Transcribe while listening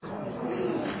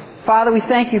Father, we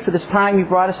thank you for this time you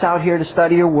brought us out here to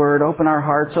study your word. Open our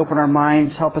hearts, open our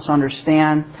minds, help us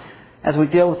understand. As we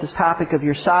deal with this topic of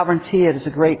your sovereignty, it is a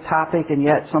great topic, and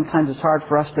yet sometimes it's hard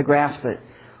for us to grasp it.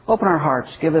 Open our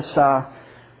hearts. Give us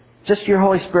just your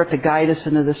Holy Spirit to guide us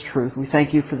into this truth. We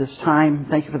thank you for this time.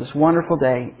 Thank you for this wonderful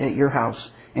day at your house.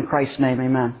 In Christ's name,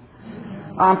 amen.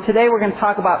 Today we're going to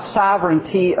talk about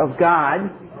sovereignty of God.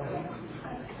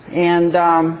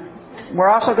 And we're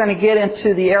also going to get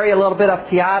into the area a little bit of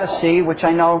theodicy, which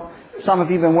I know some of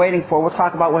you have been waiting for. We'll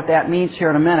talk about what that means here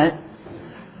in a minute.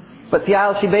 But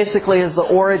theodicy basically is the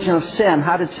origin of sin.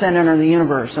 How did sin enter the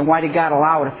universe? And why did God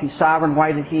allow it? If He's sovereign,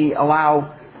 why did He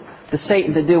allow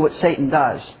Satan to do what Satan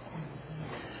does?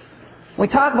 When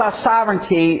we talk about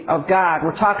sovereignty of God,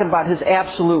 we're talking about His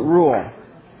absolute rule.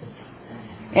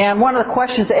 And one of the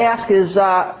questions to ask is,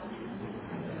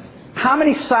 how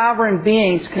many sovereign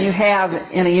beings can you have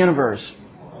in a universe?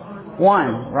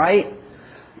 One, right?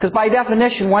 Because by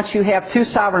definition, once you have two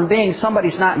sovereign beings,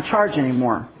 somebody's not in charge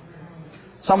anymore.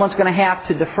 Someone's going to have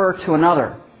to defer to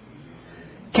another.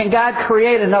 Can God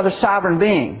create another sovereign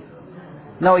being?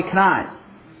 No, He cannot.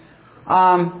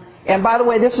 And by the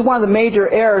way, this is one of the major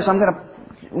errors. I'm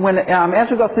going to,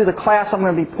 as we go through the class, I'm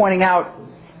going to be pointing out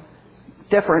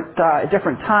different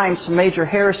times some major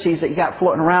heresies that you got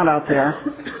floating around out there.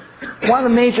 One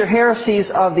of the major heresies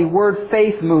of the word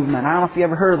faith movement. I don't know if you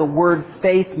ever heard of the word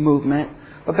faith movement,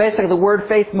 but basically the word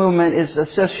faith movement is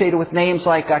associated with names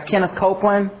like Kenneth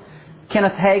Copeland,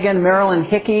 Kenneth Hagin, Marilyn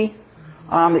Hickey,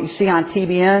 that you see on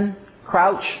TBN,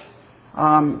 Crouch,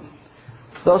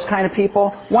 those kind of people.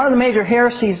 One of the major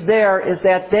heresies there is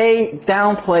that they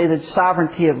downplay the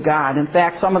sovereignty of God. In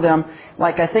fact, some of them,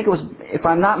 like I think it was, if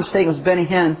I'm not mistaken, it was Benny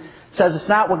Hinn, says it's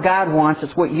not what God wants,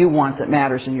 it's what you want that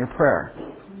matters in your prayer.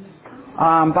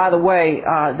 By the way,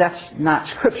 that's not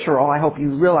scriptural. I hope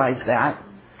you realize that.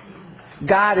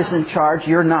 God is in charge.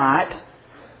 You're not.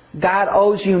 God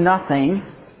owes you nothing.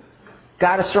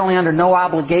 God is certainly under no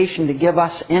obligation to give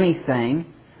us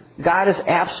anything. God is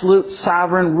absolute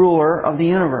sovereign ruler of the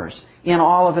universe in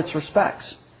all of its respects.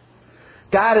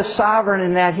 God is sovereign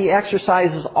in that He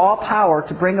exercises all power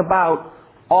to bring about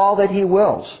all that He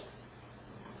wills.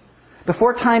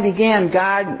 Before time began,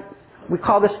 God, we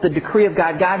call this the decree of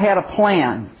God. God had a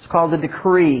plan. It's called the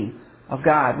decree of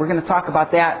God. We're going to talk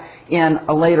about that in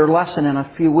a later lesson in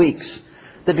a few weeks.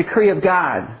 The decree of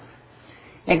God.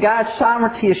 And God's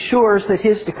sovereignty assures that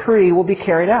His decree will be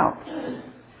carried out.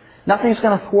 Nothing's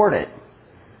going to thwart it.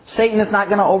 Satan is not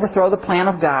going to overthrow the plan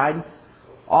of God.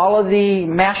 All of the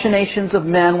machinations of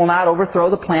men will not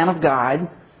overthrow the plan of God.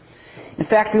 In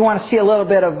fact, we want to see a little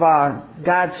bit of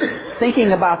God's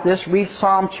thinking about this. Read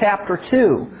Psalm chapter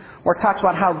 2, where it talks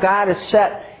about how God has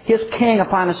set His king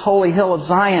upon His holy hill of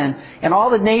Zion. And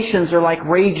all the nations are like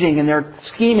raging and they're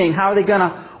scheming. How are they going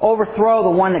to overthrow the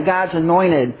one that God's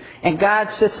anointed? And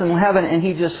God sits in heaven and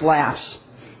He just laughs.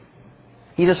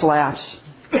 He just laughs.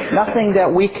 Nothing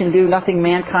that we can do, nothing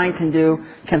mankind can do,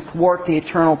 can thwart the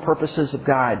eternal purposes of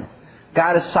God.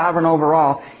 God is sovereign over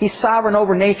all. He's sovereign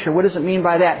over nature. What does it mean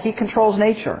by that? He controls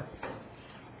nature.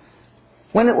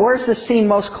 Where is this seen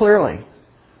most clearly?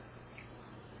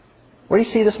 Where do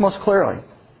you see this most clearly?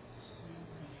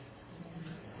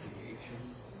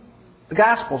 The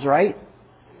Gospels, right?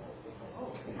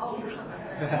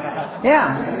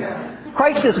 Yeah.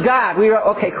 Christ is God.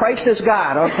 Christ is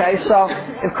God. Okay, so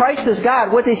if Christ is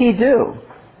God, what did He do?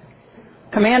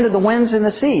 Commanded the winds and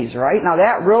the seas, right? Now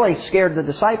that really scared the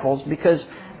disciples because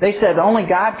they said only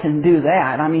God can do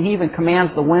that. I mean, He even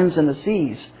commands the winds and the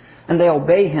seas, and they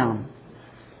obey Him.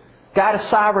 God is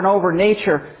sovereign over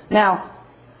nature. Now,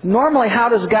 normally how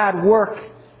does God work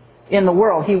in the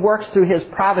world? He works through His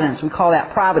providence. We call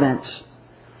that providence.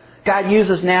 God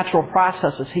uses natural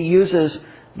processes. He uses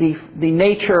the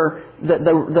nature,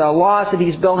 the laws that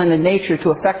He's built into nature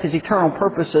to affect His eternal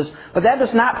purposes. But that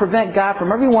does not prevent God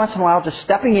from every once in a while just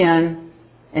stepping in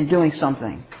and doing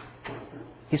something.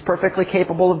 He's perfectly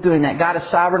capable of doing that. God is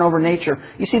sovereign over nature.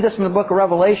 You see this in the book of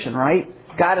Revelation, right?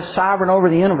 God is sovereign over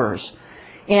the universe.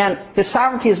 And His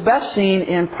sovereignty is best seen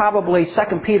in probably 2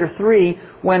 Peter 3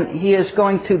 when He is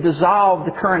going to dissolve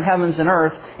the current heavens and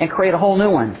earth and create a whole new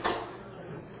one.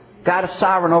 God is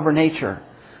sovereign over nature.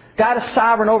 God is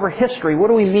sovereign over history. What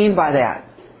do we mean by that?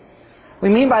 We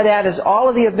mean by that is all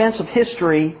of the events of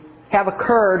history have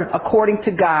occurred according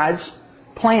to God's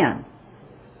plan.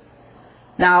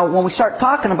 Now, when we start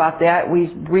talking about that, we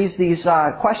raise these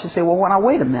questions and say, well, now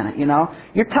wait a minute,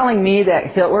 You're telling me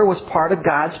that Hitler was part of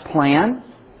God's plan?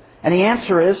 And the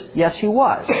answer is, yes, he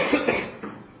was.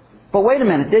 But wait a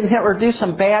minute, didn't Hitler do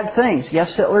some bad things?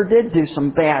 Yes, Hitler did do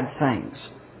some bad things.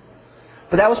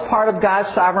 But that was part of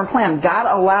God's sovereign plan. God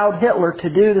allowed Hitler to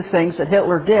do the things that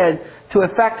Hitler did to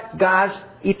affect God's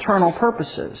eternal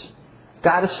purposes.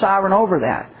 God is sovereign over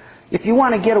that. If you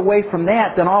want to get away from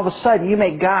that, then all of a sudden you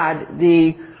make God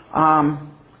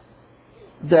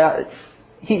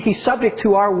He's subject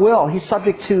to our will. He's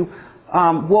subject to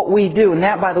what we do. And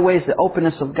that, by the way, is the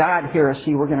openness of God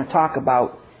heresy we're going to talk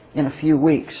about in a few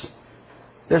weeks.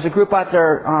 There's a group out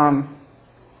there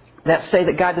that say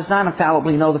that God does not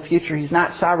infallibly know the future. He's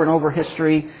not sovereign over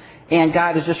history, and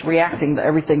God is just reacting to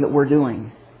everything that we're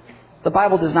doing. The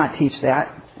Bible does not teach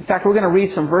that. In fact, we're going to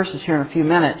read some verses here in a few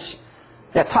minutes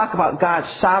that talk about God's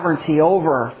sovereignty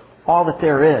over all that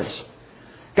there is.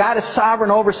 God is sovereign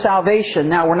over salvation.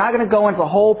 Now, we're not going to go into the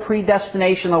whole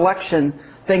predestination election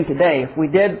thing today. If we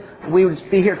did, we would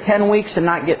be here 10 weeks and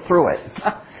not get through it.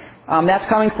 That's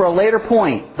coming for a later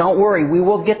point. Don't worry, we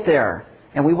will get there,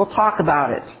 and we will talk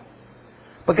about it.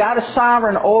 But God is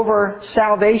sovereign over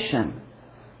salvation.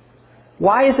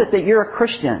 Why is it that you're a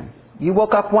Christian? You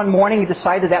woke up one morning and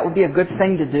decided that would be a good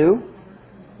thing to do?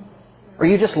 Or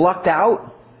you just lucked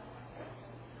out?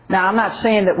 Now, I'm not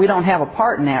saying that we don't have a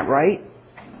part in that, right?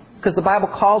 Because the Bible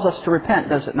calls us to repent,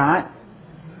 does it not?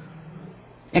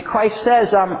 And Christ says,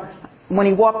 when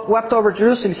He wept over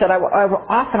Jerusalem, He said,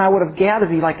 often I would have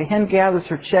gathered you like a hen gathers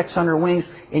her chicks under her wings,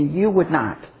 and you would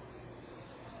not.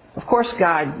 Of course,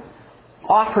 God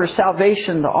offers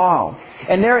salvation to all.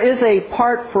 And there is a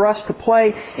part for us to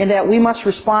play in that we must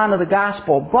respond to the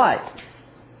gospel. But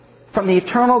from the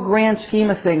eternal grand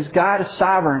scheme of things, God is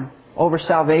sovereign over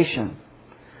salvation.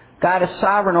 God is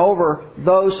sovereign over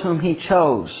those whom He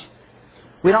chose.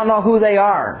 We don't know who they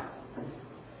are.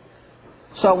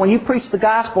 So when you preach the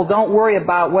gospel, don't worry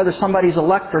about whether somebody's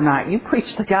elect or not. You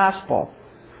preach the gospel.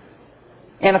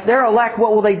 And if they're elect,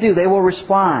 what will they do? They will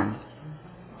respond.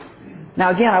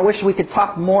 Now again, I wish we could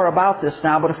talk more about this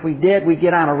now, but if we did, we'd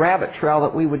get on a rabbit trail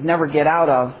that we would never get out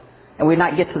of, and we'd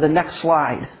not get to the next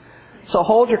slide. So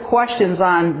hold your questions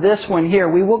on this one here.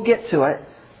 We will get to it.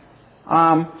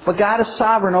 But God is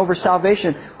sovereign over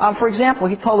salvation. For example,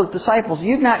 He told His disciples,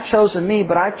 "You've not chosen me,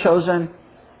 but I've chosen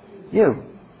you."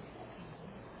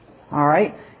 All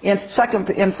right? In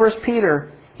 1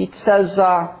 Peter, he says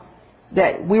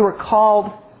that we were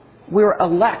called, we were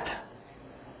elect.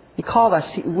 He called us.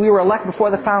 We were elect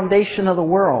before the foundation of the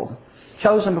world.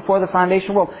 Chosen before the foundation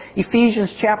of the world. Ephesians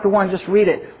chapter 1, just read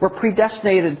it. We're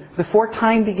predestinated before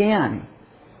time began.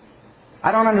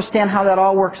 I don't understand how that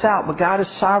all works out, but God is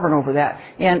sovereign over that.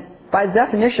 And by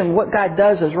definition, what God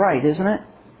does is right, isn't it?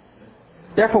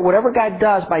 Therefore, whatever God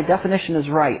does, by definition, is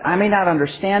right. I may not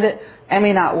understand it, I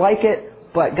may not like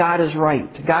it, but God is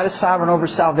right. God is sovereign over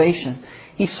salvation.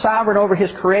 He's sovereign over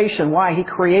His creation. Why? He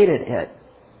created it.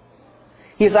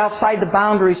 He is outside the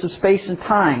boundaries of space and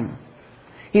time.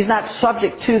 He's not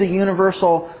subject to the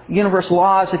universal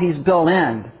laws that He's built in.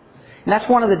 And that's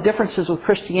one of the differences with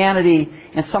Christianity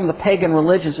and some of the pagan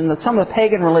religions. And some of the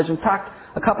pagan religions, we talked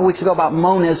a couple weeks ago about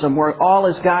monism, where all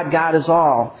is God, God is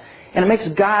all. And it makes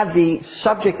God the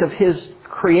subject of His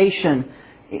creation.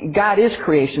 God is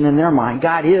creation in their mind.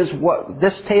 God is what,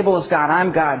 this table is God,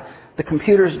 I'm God, the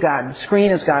computer is God, the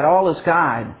screen is God, all is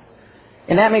God.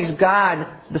 And that makes God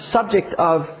the subject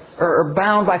of, or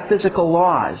bound by physical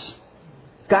laws.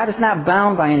 God is not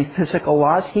bound by any physical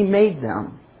laws. He made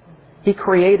them. He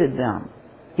created them.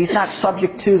 He's not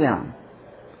subject to them.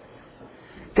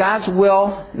 God's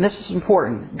will, and this is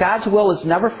important, God's will is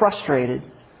never frustrated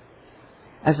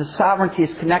as His sovereignty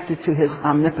is connected to His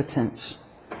omnipotence.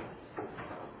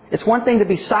 It's one thing to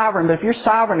be sovereign, but if you're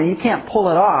sovereign and you can't pull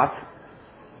it off,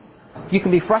 you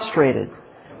can be frustrated.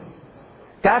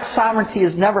 God's sovereignty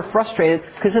is never frustrated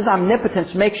because His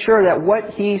omnipotence makes sure that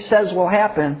what He says will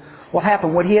happen will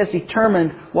happen. What He has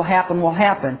determined will happen will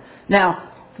happen. Now,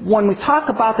 when we talk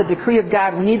about the decree of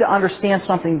God, we need to understand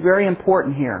something very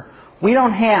important here. We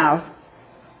don't have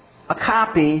a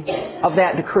copy of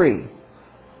that decree.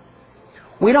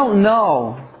 We don't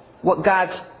know what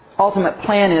God's ultimate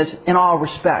plan is in all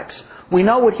respects. We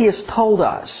know what He has told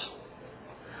us.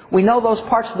 We know those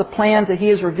parts of the plan that He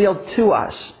has revealed to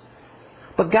us.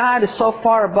 But God is so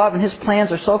far above and His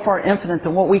plans are so far infinite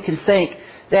than what we can think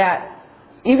that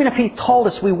even if He told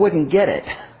us, we wouldn't get it.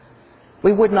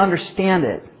 We wouldn't understand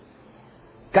it.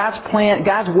 God's plan,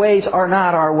 God's ways are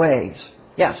not our ways.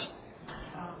 Yes?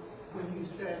 When you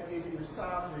said if you're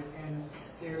sovereign and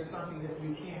there's something that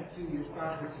you can't do, your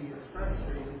sovereignty is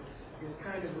frustrated, it's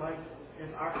kind of like an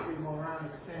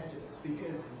oxymoronic sentence,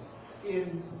 because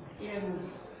in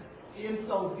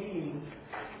so being,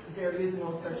 there is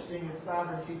no such thing as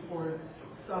sovereignty for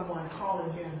someone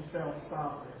calling himself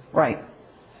sovereign. Right.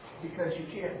 because you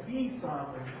can't be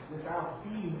sovereign without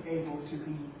being able to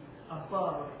be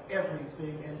above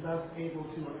everything and thus able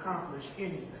to accomplish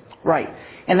anything. Right.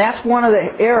 And that's one of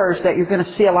the errors that you're going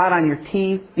to see a lot on your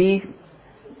TV,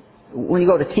 when you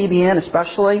go to TBN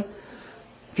especially.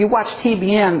 If you watch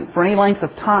TBN for any length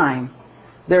of time,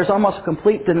 there's almost a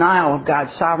complete denial of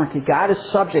God's sovereignty. God is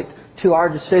subject to our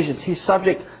decisions. He's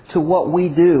subject to what we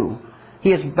do.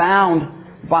 He is bound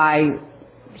by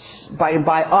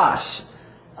us.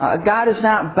 God is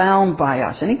not bound by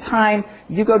us. Anytime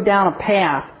you go down a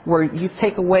path where you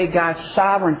take away God's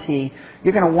sovereignty,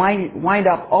 you're going to wind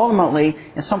up ultimately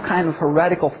in some kind of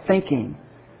heretical thinking,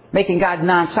 making God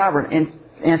non-sovereign.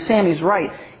 And Sammy's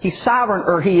right. He's sovereign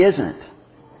or He isn't.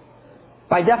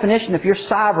 By definition, if you're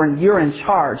sovereign, you're in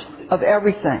charge of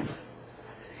everything.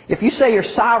 If you say you're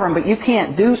sovereign but you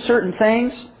can't do certain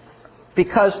things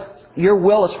because your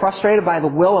will is frustrated by the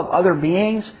will of other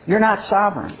beings, you're not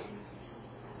sovereign.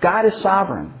 God is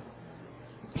sovereign.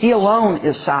 He alone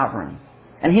is sovereign.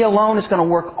 And He alone is going to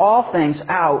work all things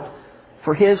out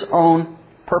for His own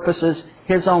purposes,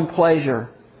 His own pleasure,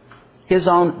 His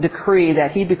own decree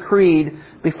that He decreed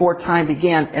before time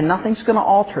began. And nothing's going to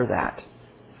alter that.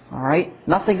 All right?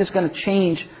 Nothing is going to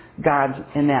change God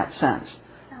in that sense.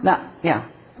 Now, yeah.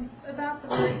 About the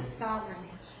word sovereign,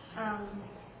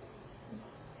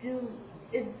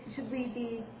 should we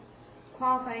be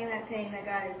qualifying that, saying that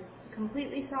God is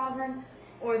completely sovereign,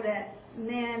 or that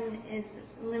man is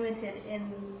limited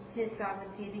in his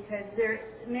sovereignty? Because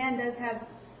man does have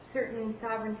certain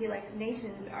sovereignty, like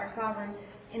nations are sovereign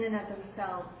in and of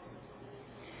themselves.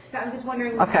 So I'm just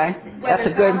wondering whether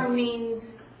sovereign means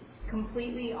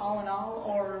completely all in all,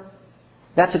 or...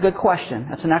 That's a good question.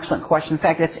 That's an excellent question. In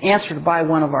fact, it's answered by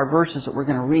one of our verses that we're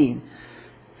going to read.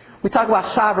 We talk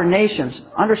about sovereign nations.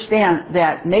 Understand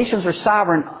that nations are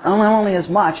sovereign only as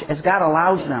much as God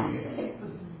allows them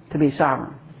to be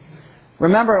sovereign.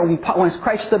 Remember, when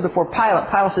Christ stood before Pilate,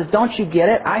 Pilate says, "Don't you get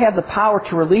it? I have the power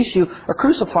to release you or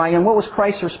crucify you." And what was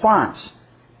Christ's response?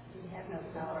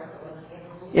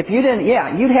 If you didn't,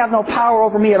 you'd have no power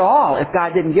over me at all if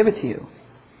God didn't give it to you.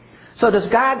 So does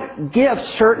God give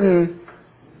certain...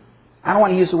 I don't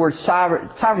want to use the word sovereign.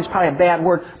 Sovereign is probably a bad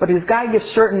word, but does God give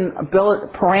certain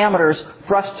parameters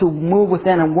for us to move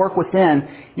within and work within?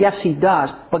 Yes, He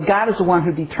does. But God is the one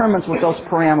who determines what those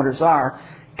parameters are.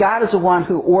 God is the one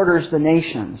who orders the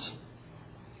nations.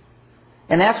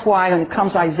 And that's why when it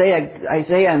comes to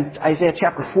Isaiah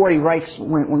chapter 40 writes,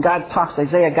 when God talks to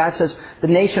Isaiah, God says, the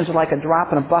nations are like a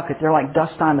drop in a bucket. They're like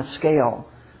dust on the scale.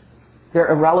 They're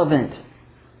irrelevant,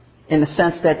 in the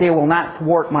sense that they will not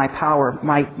thwart my power,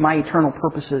 my eternal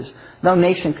purposes. No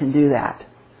nation can do that.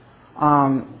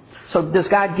 So does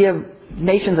God give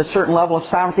nations a certain level of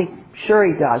sovereignty? Sure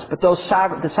He does. But the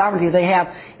sovereignty they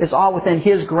have is all within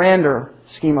His grander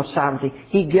scheme of sovereignty.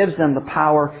 He gives them the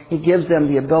power, He gives them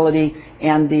the ability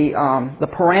and the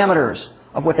parameters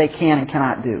of what they can and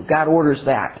cannot do. God orders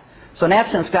that. So in that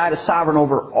sense, God is sovereign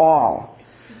over all.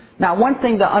 Now, one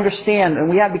thing to understand, and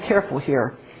we have to be careful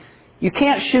here, you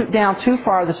can't shoot down too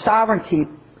far the sovereignty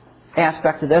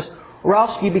aspect of this, or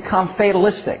else you become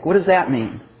fatalistic. What does that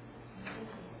mean?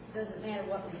 Doesn't matter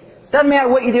what we do. Doesn't matter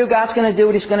what you do, God's going to do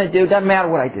what He's going to do. Doesn't matter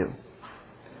what I do.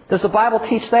 Does the Bible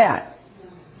teach that?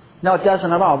 No, it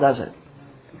doesn't at all, does it?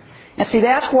 And see,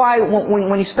 that's why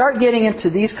when you start getting into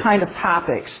these kind of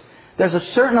topics, there's a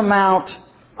certain amount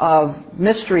of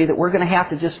mystery that we're going to have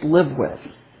to just live with.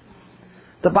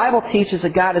 The Bible teaches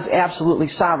that God is absolutely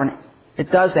sovereign. It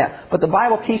does that. But the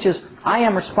Bible teaches I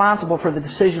am responsible for the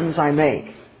decisions I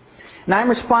make. And I'm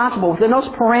responsible, within those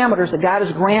parameters that God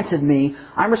has granted me,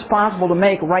 I'm responsible to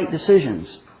make right decisions.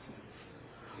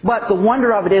 But the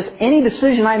wonder of it is, any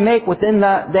decision I make within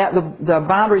the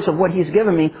boundaries of what He's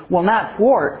given me will not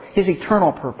thwart His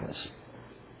eternal purpose.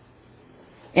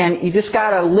 And you just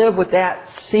got to live with that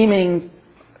seeming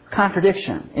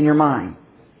contradiction in your mind.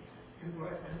 I'm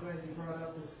glad you brought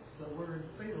up the word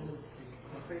fatalism,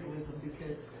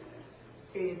 because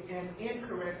an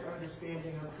incorrect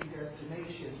understanding of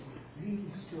predestination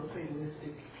leads to a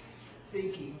fatalistic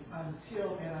thinking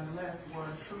until and unless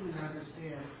one truly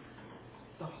understands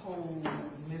the whole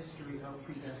mystery of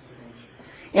predestination.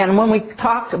 And when we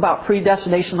talk about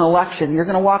predestination and election, you're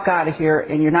going to walk out of here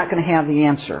and you're not going to have the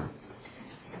answer.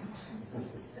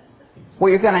 What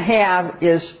you're going to have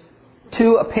is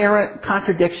two apparent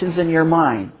contradictions in your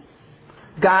mind.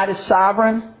 God is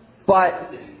sovereign,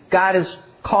 but God has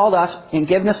called us and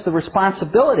given us the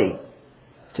responsibility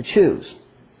to choose.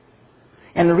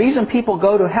 And the reason people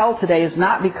go to hell today is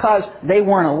not because they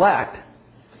weren't elect,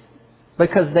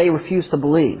 because they refuse to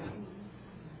believe.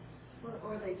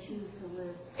 Or they choose to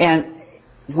live. And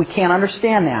we can't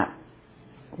understand that.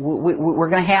 We're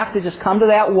going to have to just come to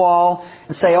that wall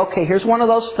and say, okay, here's one of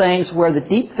those things where the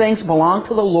deep things belong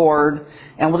to the Lord,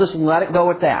 and we'll just let it go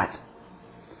with that.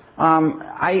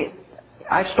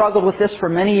 I've struggled with this for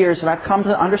many years, and I've come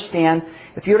to understand,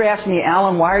 if you were to ask me,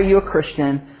 Alan, why are you a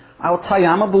Christian? I will tell you,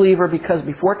 I'm a believer because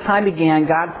before time began,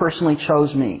 God personally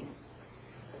chose me.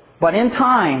 But in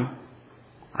time,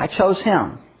 I chose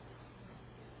Him.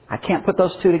 I can't put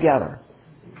those two together.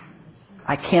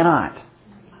 I cannot.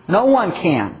 No one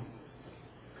can.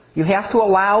 You have to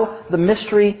allow the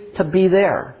mystery to be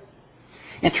there.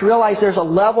 And to realize there's a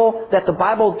level that the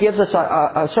Bible gives us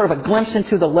a sort of a glimpse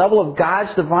into the level of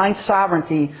God's divine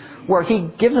sovereignty, where He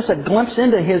gives us a glimpse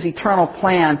into His eternal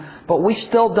plan, but we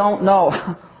still don't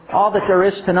know all that there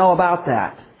is to know about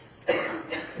that.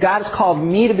 God has called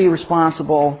me to be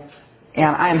responsible,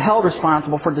 and I am held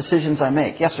responsible for decisions I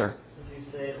make. Yes, sir? Would you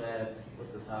say that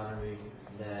with the sovereignty,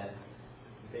 that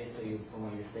basically from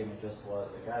what your statement just was,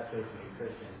 that God chose to be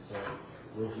Christian, so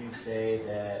would you say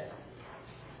that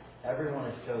everyone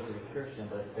is chosen to be Christian,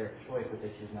 but it's their choice that they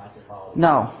choose not to follow?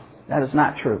 No, that is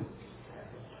not true.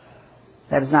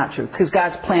 That is not true, because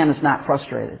God's plan is not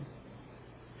frustrated.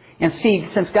 And see,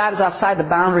 since God is outside the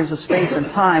boundaries of space and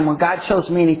time, when God chose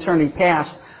me in eternity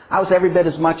past, I was every bit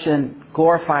as much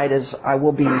glorified as I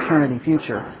will be in eternity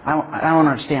future. I don't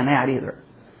understand that either.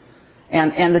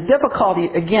 And the difficulty,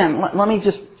 again, let me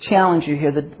just challenge you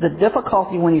here. The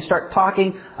difficulty when you start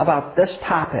talking about this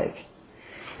topic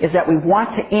is that we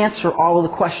want to answer all of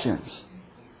the questions.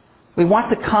 We want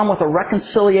to come with a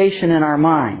reconciliation in our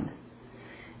mind.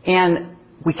 And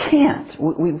we can't.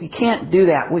 We can't do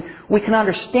that. We can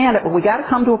understand it, but we got to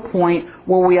come to a point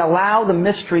where we allow the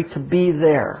mystery to be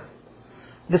there.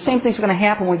 The same thing's going to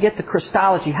happen when we get to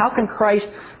Christology. How can Christ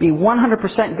be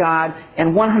 100% God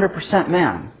and 100%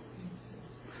 man?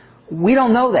 We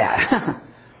don't know that.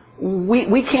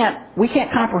 We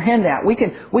can't comprehend that. We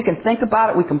can think about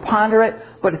it, we can ponder it,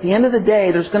 but at the end of the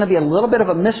day, there's going to be a little bit of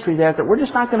a mystery there that we're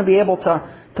just not going to be able to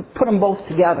put them both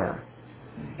together.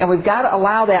 And we've got to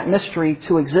allow that mystery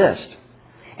to exist.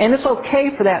 And it's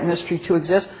okay for that mystery to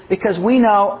exist because we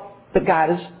know that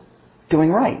God is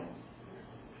doing right.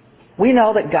 We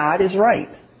know that God is right.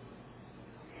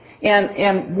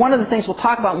 And one of the things we'll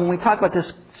talk about when we talk about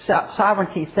this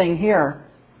sovereignty thing here,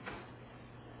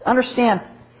 understand,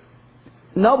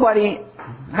 nobody,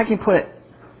 how can you put it?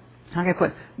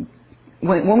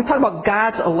 When we talk about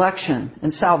God's election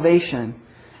and salvation,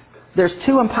 there's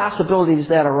two impossibilities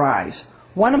that arise.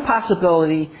 One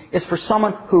impossibility is for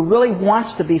someone who really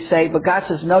wants to be saved, but God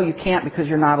says, no, you can't because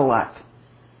you're not elect.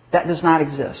 That does not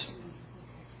exist.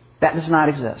 That does not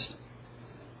exist.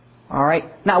 All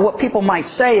right? Now, what people might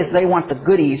say is they want the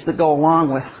goodies that go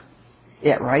along with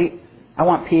it, right? I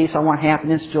want peace, I want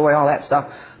happiness, joy, all that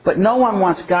stuff. But no one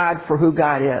wants God for who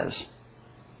God is.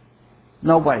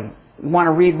 Nobody. You want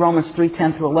to read Romans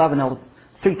 3:10 through 11,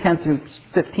 3:10 through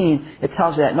 15, it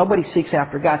tells you that. Nobody seeks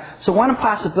after God. So one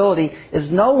impossibility is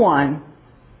there's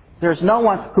no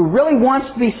one who really wants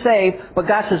to be saved, but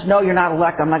God says, no, you're not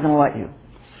elect, I'm not going to let you.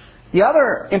 The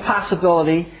other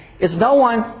impossibility is no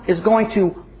one is going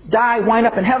to die, wind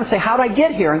up in heaven, say, how did I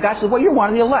get here? And God says, well, you're one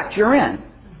of the elect, you're in.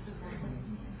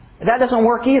 That doesn't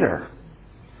work either.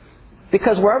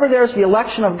 Because wherever there's the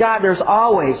election of God, there's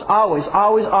always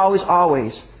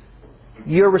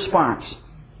your response.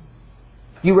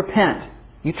 You repent.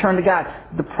 You turn to God.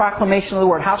 The proclamation of the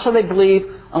Word. How shall they believe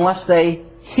unless they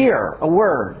hear a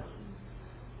Word?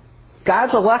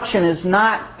 God's election is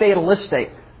not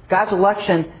fatalistic. God's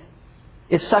election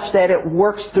is such that it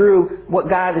works through what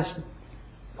God has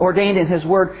ordained in His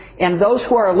Word. And those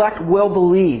who are elect will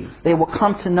believe. They will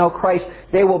come to know Christ.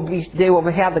 They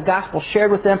will have the gospel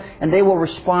shared with them, and they will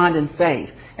respond in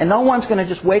faith. And no one's going to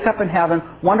just wake up in heaven,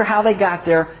 wonder how they got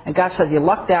there, and God says, you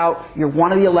lucked out, you're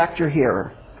one of the elect, you're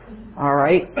here. All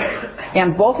right?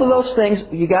 And both of those things,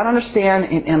 you got to understand,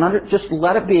 and just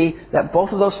let it be, that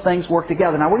both of those things work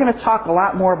together. Now, we're going to talk a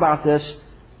lot more about this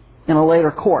in a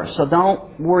later course, so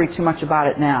don't worry too much about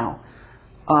it now.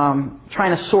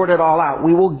 Trying to sort it all out.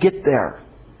 We will get there.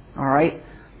 All right?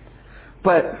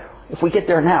 But if we get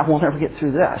there now, we'll never get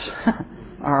through this.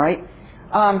 All right?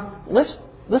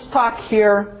 Let's talk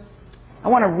here. I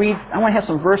want to have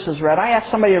some verses read. I asked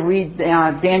somebody to read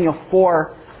Daniel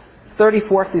 4,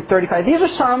 34 through 35. These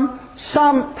are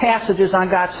some passages on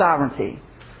God's sovereignty.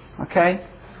 Okay?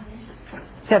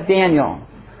 Let's have Daniel.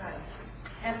 Right.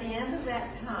 At the end of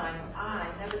that time, I,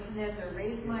 Nebuchadnezzar,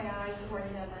 raised my eyes toward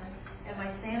heaven, and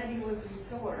my sanity was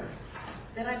restored.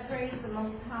 Then I praised the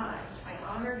Most High. I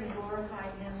honored and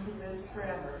glorified Him who lives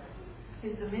forever.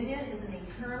 His dominion is an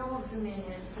eternal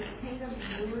dominion. His kingdom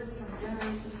endures from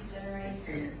generation to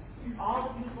generation. All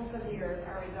the peoples of the earth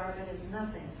are regarded as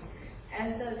nothing.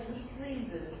 As does he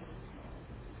pleases,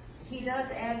 he does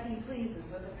as he pleases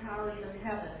with the powers of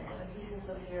heaven and the peoples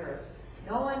of the earth.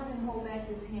 No one can hold back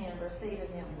his hand or say to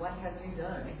him, "What have you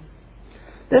done?"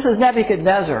 This is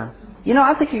Nebuchadnezzar.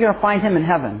 I think you're going to find him in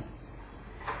heaven.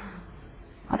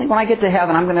 I think when I get to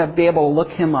heaven, I'm going to be able to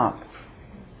look him up.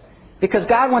 Because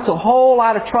God went to a whole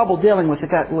lot of trouble dealing with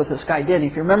this guy, didn't he?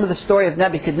 If you remember the story of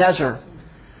Nebuchadnezzar,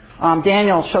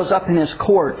 Daniel shows up in his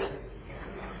court.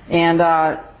 And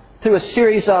through a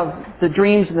series of the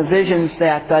dreams and the visions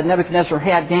that Nebuchadnezzar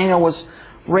had, Daniel was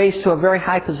raised to a very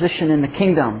high position in the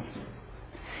kingdom.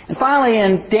 And finally,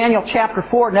 in Daniel chapter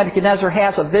 4, Nebuchadnezzar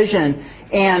has a vision.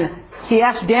 And he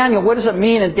asked Daniel, what does it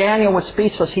mean? And Daniel was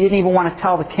speechless. He didn't even want to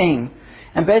tell the king.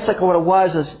 And basically what it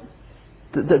was is,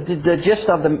 the gist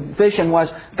of the vision was,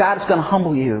 God is going to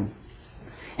humble you.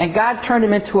 And God turned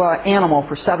him into an animal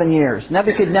for 7 years.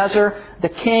 Nebuchadnezzar, the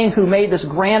king who made this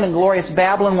grand and glorious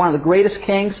Babylon, one of the greatest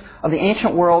kings of the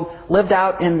ancient world, lived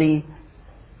out in the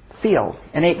field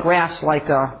and ate grass like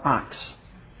an ox.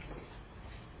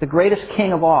 The greatest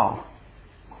king of all.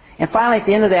 And finally, at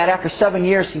the end of that, after 7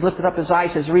 years, he lifted up his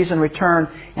eyes, his reason returned,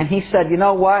 and he said, you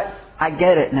know what? I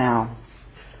get it now.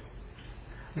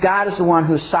 God is the one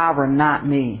who's sovereign, not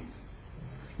me.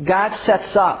 God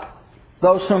sets up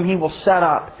those whom He will set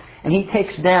up, and He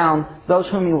takes down those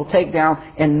whom He will take down,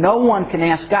 and no one can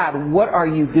ask God, what are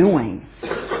you doing?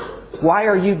 Why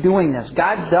are you doing this?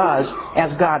 God does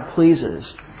as God pleases.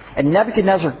 And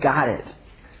Nebuchadnezzar got it.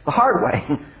 The hard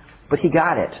way, but he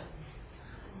got it.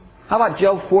 How about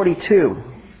Job 42?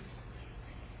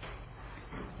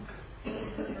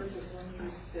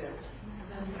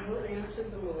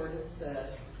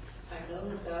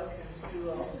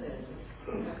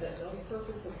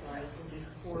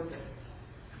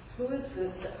 Who is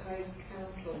this that hides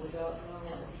counsel without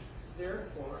knowledge?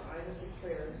 Therefore, I have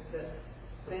declared that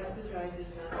which I did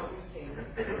not understand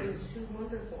is too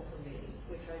wonderful for me,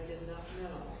 which I did not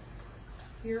know.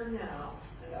 Hear now,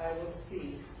 and I will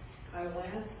speak. I will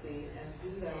ask thee, and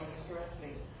do thou instruct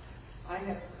me. I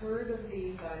have heard of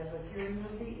thee by the hearing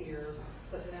of the ear,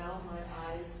 but now my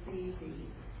eyes see thee.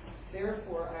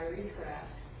 Therefore I retract,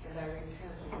 and I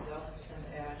return to dust and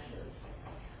ashes.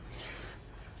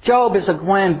 Job is a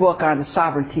grand book on the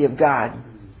sovereignty of God.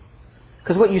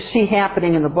 Because what you see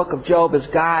happening in the book of Job is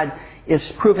God is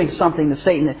proving something to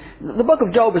Satan. The book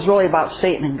of Job is really about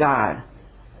Satan and God.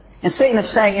 And Satan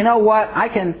is saying, you know what,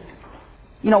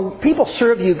 people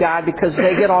serve you, God, because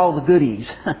they get all the goodies.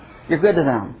 You're good to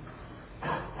them.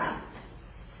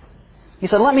 He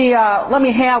said, let me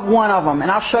have one of them,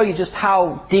 and I'll show you just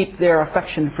how deep their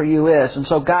affection for you is. And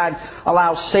so God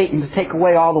allows Satan to take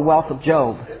away all the wealth of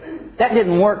Job. That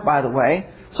didn't work, by the way.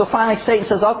 So finally Satan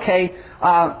says, okay,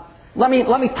 let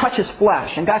me touch his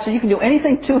flesh. And God said, you can do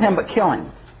anything to him but kill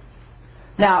him.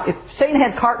 Now, if Satan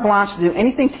had carte blanche to do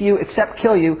anything to you except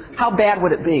kill you, how bad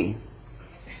would it be?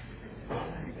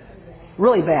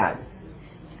 Really bad.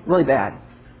 Really bad.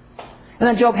 And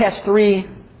then Job has 3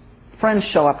 friends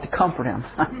show up to comfort him.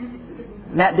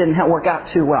 And that didn't work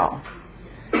out too well.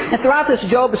 And throughout this,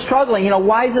 Job is struggling.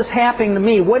 Why is this happening to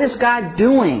me? What is God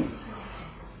doing?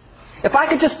 If I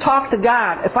could just talk to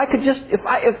God, if I could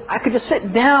just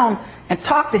sit down and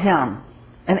talk to Him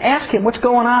and ask Him what's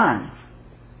going on.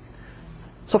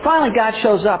 So finally God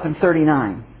shows up in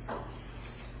 39.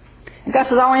 And God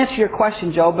says, I'll answer your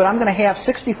question, Job, but I'm going to have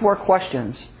 64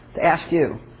 questions to ask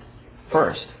you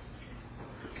first.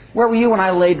 Where were you when I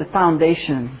laid the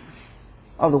foundation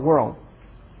of the world?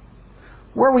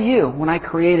 Where were you when I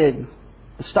created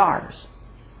the stars?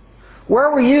 Where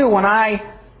were you when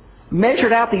I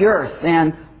measured out the earth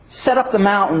and set up the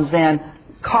mountains and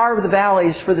carved the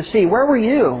valleys for the sea? Where were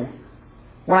you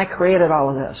when I created all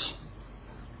of this?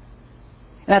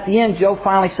 And at the end, Job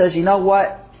finally says, you know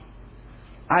what?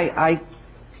 I'll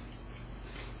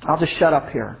just shut up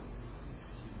here.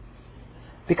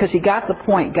 Because he got the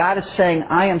point. God is saying,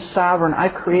 I am sovereign.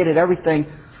 I've created everything.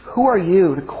 Who are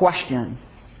you to question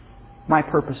my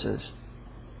purposes?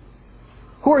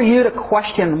 Who are you to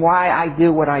question why I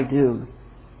do what I do?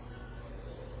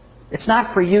 It's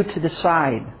not for you to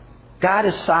decide. God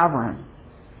is sovereign.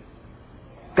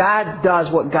 God does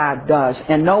what God does,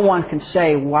 and no one can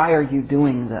say, why are you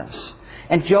doing this?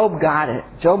 And Job got it.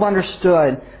 Job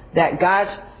understood that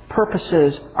God's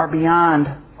purposes are beyond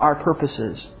our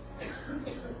purposes.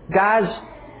 God's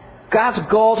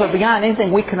goals are beyond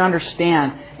anything we can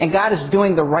understand, and God is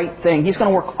doing the right thing. He's going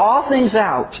to work all things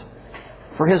out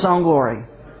for His own glory.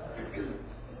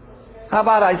 How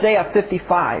about Isaiah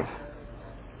 55?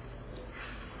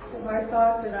 My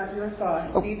thoughts are not your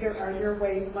thoughts, neither are your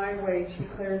ways my ways,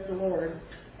 declares the Lord.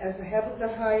 As the heavens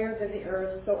are higher than the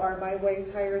earth, so are my ways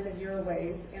higher than your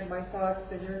ways, and my thoughts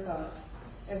than your thoughts.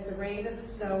 As the rain and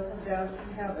the snow come down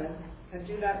from heaven, and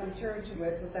do not return to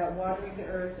it without watering the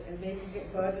earth and making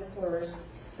it bud and flourish,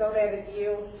 so that it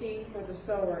yields seed for the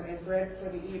sower and bread for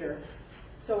the eater.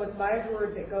 So is my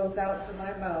word that goes out from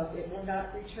my mouth. It will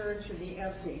not return to me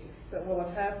empty, but will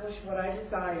accomplish what I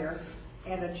desire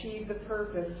and achieve the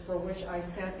purpose for which I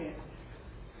sent it.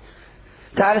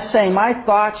 God is saying, my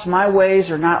thoughts, my ways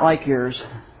are not like yours.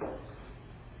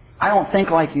 I don't think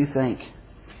like you think.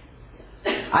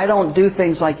 I don't do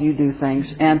things like you do things.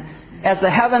 And as the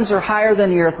heavens are higher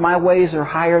than the earth, my ways are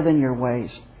higher than your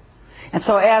ways. And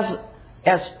so as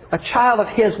a child of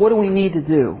His, what do we need to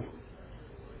do?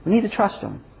 We need to trust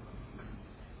Him.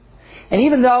 And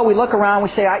even though we look around, we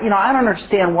say, I don't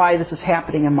understand why this is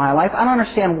happening in my life. I don't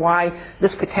understand why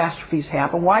this catastrophe's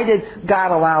happened. Why did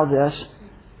God allow this?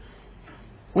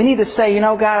 We need to say,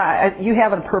 God, you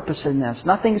have a purpose in this.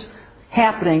 Nothing's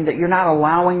happening that you're not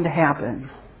allowing to happen.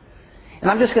 And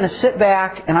I'm just going to sit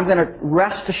back and I'm going to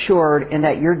rest assured in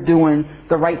that you're doing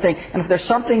the right thing. And if there's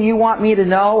something you want me to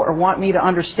know or want me to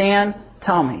understand,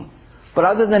 tell me. But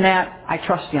other than that, I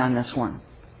trust you on this one.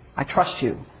 I trust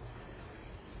you.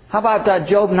 How about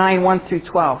Job 9, 1 through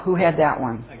 12? Who had that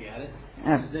one? I got it.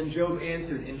 Yeah. Then Job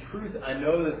answered, "In truth, I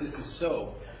know that this is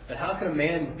so. But how can a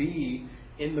man be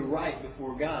in the right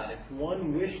before God? If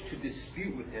one wished to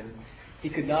dispute with him, he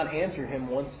could not answer him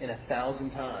once in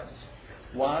 1,000 times.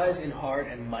 Wise in heart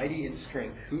and mighty in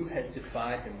strength, who has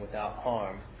defied him without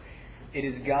harm? It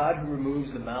is God who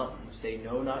removes the mountains, they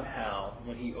know not how.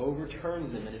 When He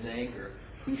overturns them in His anger,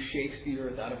 who shakes the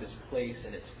earth out of its place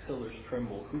and its pillars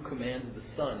tremble? Who commands the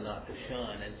sun not to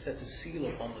shine and sets a seal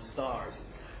upon the stars?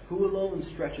 Who alone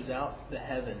stretches out the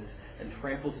heavens and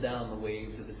tramples down the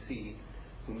waves of the sea?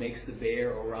 Who makes the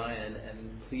bear Orion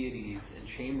and Pleiades and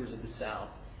chambers of the south?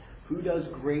 Who does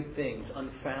great things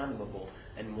unfathomable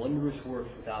and wondrous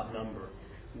works without number?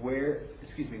 Were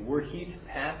He to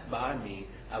pass by me,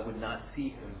 I would not see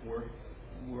Him.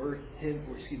 Were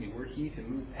He to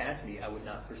move past me, I would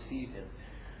not perceive Him.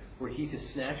 Were He to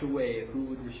snatch away, who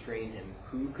would restrain Him?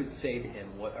 Who could say to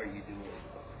Him, what are you doing?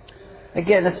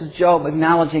 Again, this is Job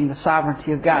acknowledging the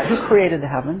sovereignty of God. Who created the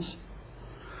heavens?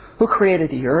 Who created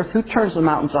the earth? Who turns the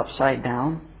mountains upside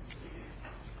down?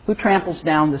 Who tramples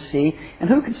down the sea? And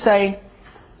who could say,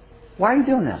 why are you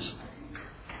doing this?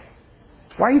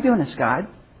 Why are you doing this, God?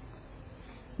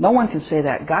 No one can say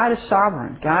that. God is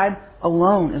sovereign. God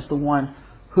alone is the one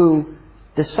who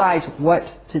decides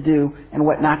what to do and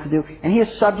what not to do. And He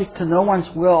is subject to no one's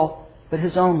will but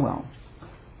His own will.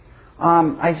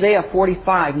 Isaiah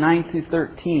 45, 9 through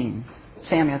 13.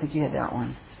 Sammy, I think you had that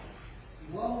one.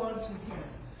 Woe unto him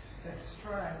that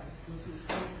striveth with his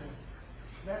maker.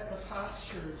 Let the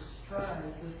potsherd strive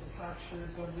with the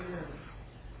potsherds of the earth.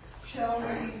 Shall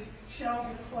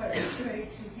the clay say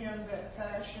to him that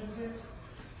fashioned it,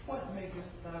 what makest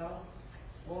thou,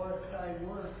 or thy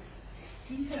work?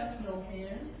 He hath no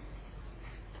hands.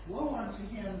 Woe unto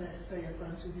him that saith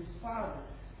unto his father,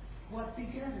 what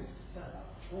begettest thou?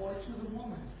 Or to the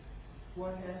woman,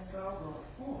 what hast thou brought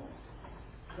forth?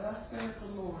 Thus saith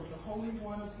the Lord, the Holy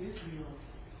One of Israel,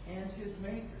 and His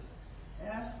Maker.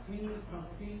 Ask me of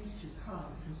things to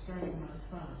come concerning my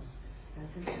sons,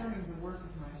 and concerning the work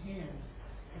of my hands,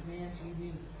 command ye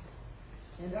me.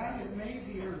 And I have made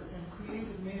the earth, and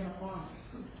created man upon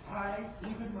it. I,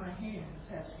 even my hands,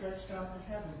 have stretched out the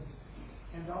heavens,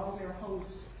 and all their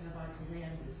hosts have I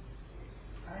commanded.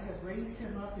 I have raised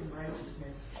him up in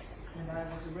righteousness, and I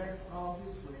will direct all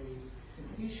his ways.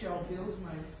 He shall build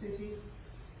my city,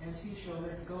 and he shall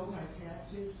let go my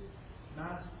captives,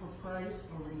 not for price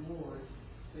or reward,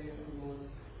 saith the Lord of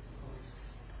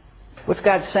hosts. What's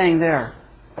God saying there?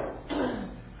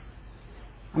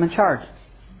 I'm in charge.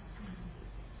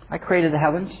 I created the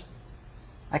heavens.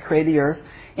 I created the earth.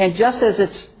 And just as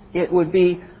it would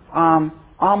be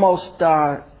almost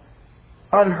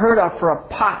unheard of for a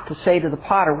pot to say to the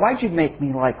potter, why'd you make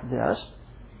me like this?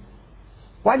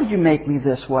 Why did you make me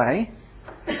this way?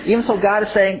 Even so, God is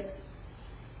saying,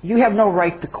 you have no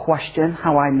right to question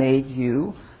how I made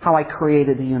you, how I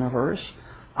created the universe.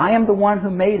 I am the one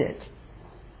who made it.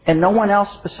 And no one else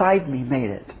beside me made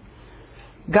it.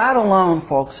 God alone,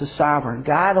 folks, is sovereign.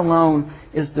 God alone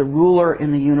is the ruler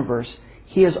in the universe.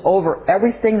 He is over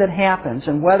everything that happens.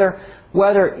 And whether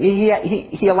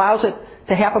He allows it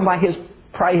to happen by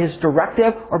His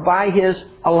directive or by His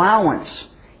allowance,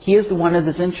 He is the one that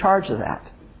is in charge of that.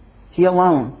 He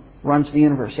alone runs the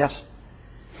universe. Yes?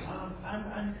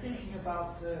 I'm thinking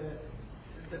about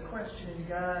the question in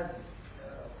God,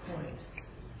 point.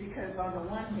 Because on the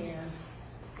one hand,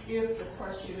 if the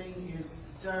questioning is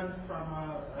done from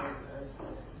a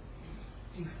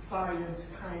defiant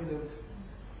kind of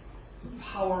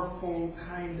powerful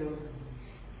kind of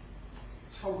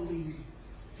totally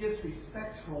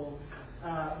disrespectful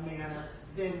manner,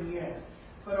 then yes.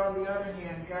 But on the other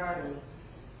hand, God is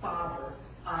Father,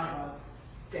 Abba,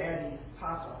 Daddy,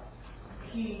 Papa.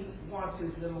 He wants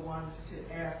his little ones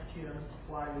to ask him,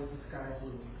 why is the sky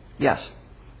blue? Yes.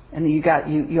 And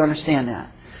you understand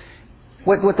that.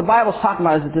 What the Bible's talking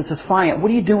about is this defiant. What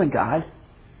are you doing, God?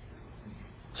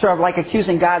 Sort of like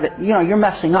accusing God that, you're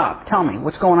messing up. Tell me,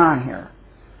 what's going on here?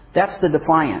 That's the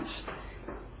defiance.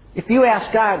 If you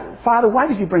ask God, Father, why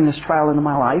did you bring this trial into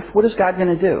my life? What is God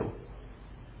going to do?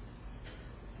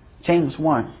 James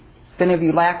 1. If any of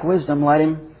you lack wisdom, let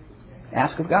him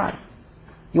ask of God.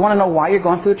 You want to know why you're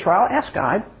going through a trial? Ask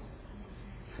God.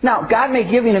 Now, God may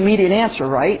give you an immediate answer,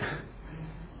 right?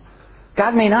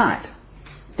 God may not.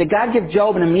 Did God give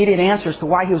Job an immediate answer as to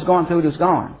why he was going through what he was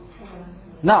going?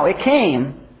 No, it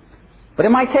came. But it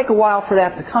might take a while for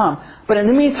that to come. But in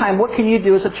the meantime, what can you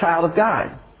do as a child of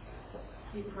God?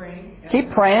 Keep praying.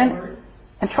 Keep praying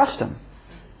and trust Him.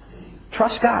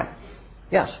 Trust God.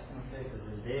 Yes? I was going to say, because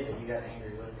the day that you got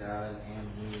angry with God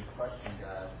and you questioned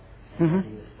God, and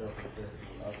He was still consistent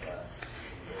of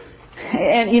that.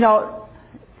 And,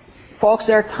 folks,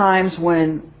 there are times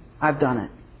when I've done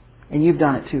it. And you've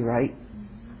done it too, right?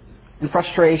 In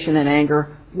frustration and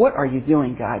anger. What are you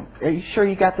doing, God? Are you sure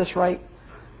you got this right?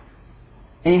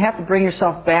 And you have to bring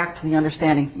yourself back to the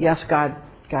understanding, yes, God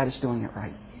is doing it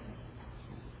right.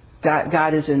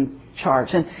 God is in charge.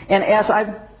 And as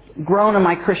I've grown in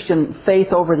my Christian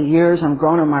faith over the years, and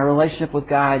grown in my relationship with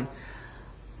God,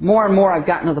 more and more I've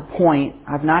gotten to the point,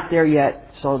 I'm not there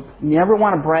yet, so you never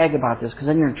want to brag about this because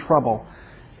then you're in trouble.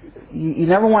 You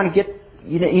never want to get,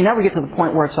 you never get to the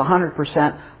point where it's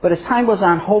 100%, but as time goes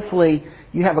on, hopefully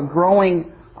you have a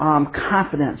growing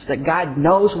confidence that God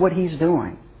knows what He's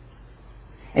doing.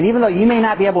 And even though you may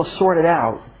not be able to sort it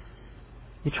out,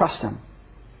 you trust Him.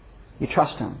 You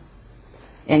trust Him.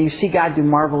 And you see God do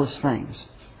marvelous things.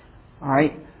 All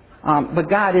right? But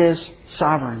God is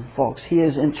sovereign, folks. He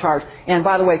is in charge. And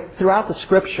by the way, throughout the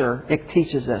Scripture, it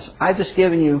teaches this. I've just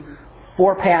given you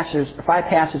 5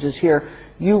 passages here.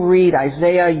 You read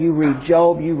Isaiah, you read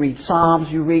Job, you read Psalms,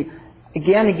 you read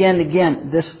again,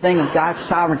 this thing of God's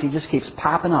sovereignty just keeps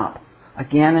popping up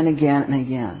again and again and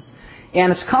again.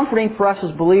 And it's comforting for us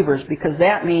as believers because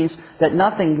that means that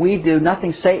nothing we do,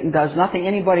 nothing Satan does, nothing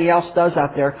anybody else does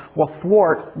out there will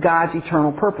thwart God's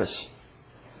eternal purpose.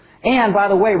 And, by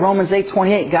the way, Romans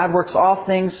 8:28, God works all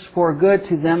things for good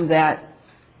to them that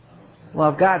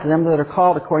love God, to them that are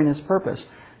called according to His purpose.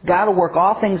 God will work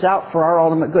all things out for our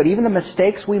ultimate good. Even the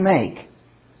mistakes we make,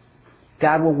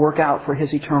 God will work out for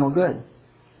His eternal good.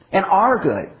 And our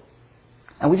good.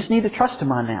 And we just need to trust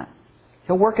Him on that.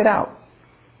 He'll work it out.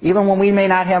 Even when we may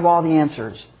not have all the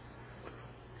answers.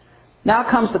 Now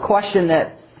comes the question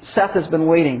that Seth has been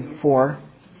waiting for.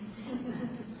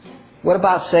 What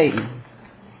about Satan?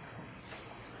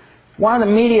 One of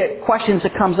the immediate questions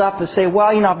that comes up is say, well,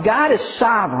 if God is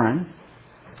sovereign,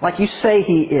 like you say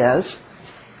He is,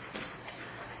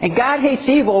 and God hates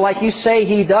evil like you say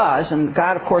He does, and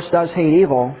God, of course, does hate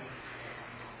evil,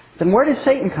 then where did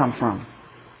Satan come from?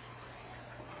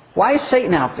 Why is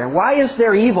Satan out there? Why is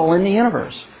there evil in the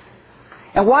universe?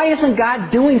 And why isn't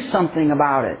God doing something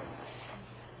about it?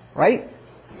 Right?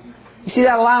 You see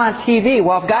that a lot on TV.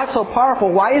 Well, if God's so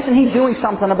powerful, why isn't He doing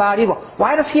something about evil?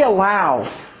 Why does He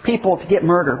allow people to get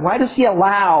murdered? Why does He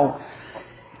allow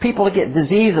people to get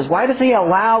diseases? Why does He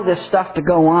allow this stuff to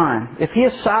go on? If He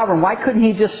is sovereign, why couldn't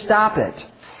He just stop it?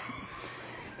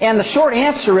 And the short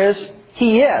answer is,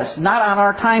 He is, not on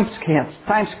our time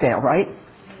scale, right?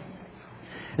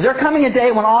 Is there coming a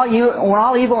day when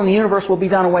all evil in the universe will be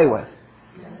done away with?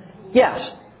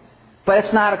 Yes. But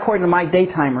it's not according to my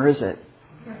daytimer, is it?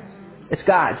 It's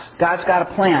God's. God's got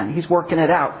a plan. He's working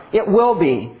it out. It will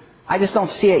be. I just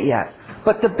don't see it yet.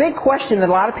 But the big question that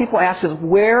a lot of people ask is,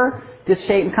 where did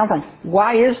Satan come from?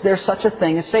 Why is there such a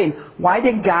thing as Satan? Why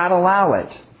did God allow it?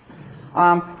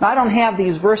 Now, I don't have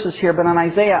these verses here, but on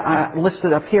Isaiah,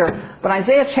 listed up here. But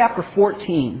Isaiah chapter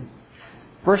 14,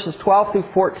 verses 12 through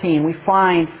 14, we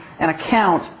find an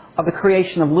account of the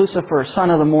creation of Lucifer, son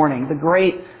of the morning, the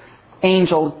great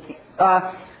angel.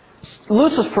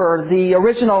 Lucifer, the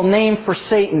original name for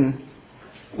Satan,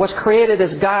 was created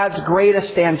as God's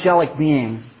greatest angelic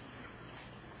being.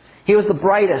 He was the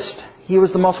brightest. He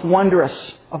was the most wondrous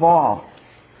of all.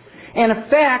 And in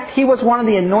fact, he was one of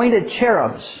the anointed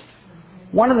cherubs.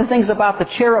 One of the things about the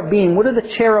cherubim, what do the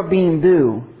cherubim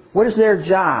do? What is their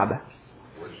job?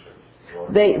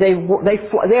 they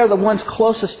are the ones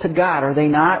closest to God, are they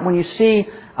not? When you see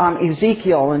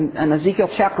Ezekiel in Ezekiel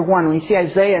chapter 1, when you see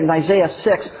Isaiah in Isaiah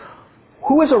 6,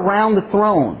 who is around the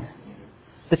throne?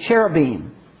 The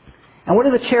cherubim. And what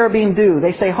do the cherubim do?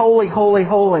 They say, "Holy, holy,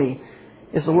 holy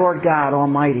is the Lord God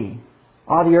Almighty.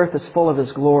 All the earth is full of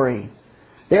His glory."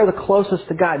 They are the closest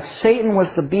to God. Satan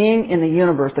was the being in the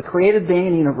universe, the created being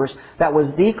in the universe, that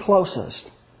was the closest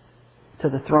to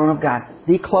the throne of God.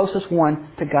 The closest one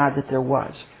to God that there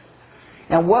was.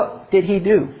 And what did he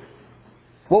do?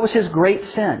 What was his great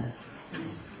sin?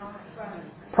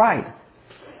 Pride.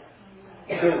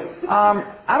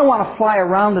 I don't want to fly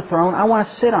around the throne. I want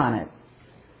to sit on it.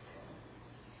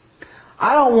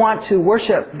 I don't want to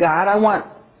worship God. I want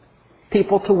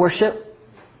people to worship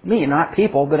me. Not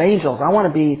people, but angels. I want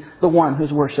to be the one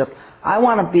who's worshipped. I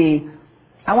want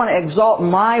to exalt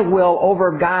my will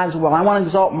over God's will. I want to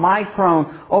exalt my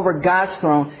throne over God's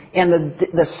throne. And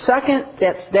the second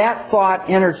that thought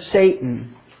entered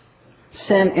Satan,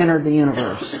 sin entered the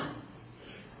universe.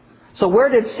 So where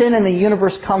did sin in the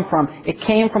universe come from? It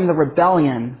came from the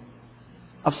rebellion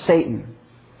of Satan.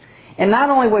 And not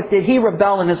only did he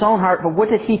rebel in his own heart, but what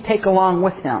did he take along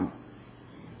with him?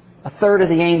 A third of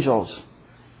the angels.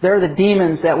 They're the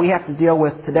demons that we have to deal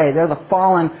with today. They're the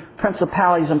fallen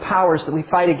principalities and powers that we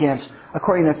fight against,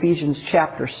 according to Ephesians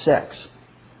chapter 6.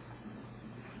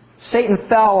 Satan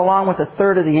fell along with a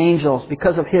third of the angels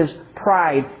because of his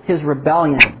pride, his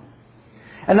rebellion.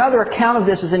 Another account of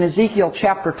this is in Ezekiel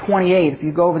chapter 28. If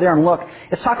you go over there and look,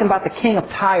 it's talking about the king of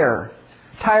Tyre.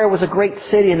 Tyre was a great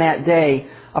city in that day,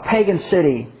 a pagan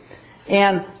city.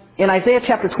 And in Isaiah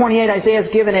chapter 28,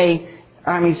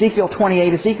 Ezekiel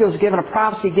 28, Ezekiel is given a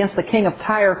prophecy against the king of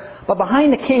Tyre. But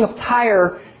behind the king of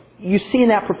Tyre, you see in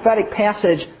that prophetic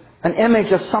passage an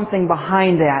image of something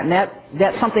behind that. And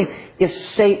that something is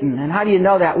Satan. And how do you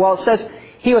know that? Well, it says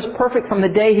he was perfect from the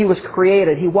day he was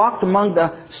created. He walked among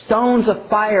the stones of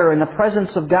fire in the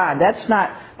presence of God. That's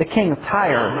not the king of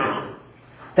Tyre.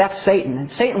 That's Satan.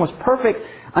 And Satan was perfect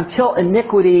until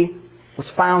iniquity was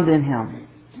found in him.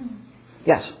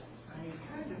 Yes?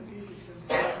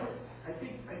 I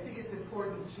think it's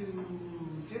important to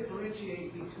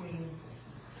differentiate between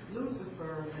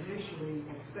Lucifer initially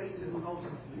and Satan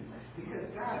ultimately, because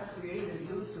God created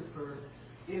Lucifer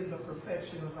in the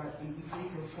perfection of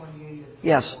Ezekiel 28.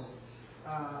 Yes.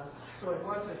 So it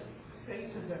wasn't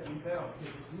Satan that rebelled.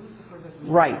 It was Lucifer that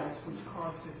rebelled, right, which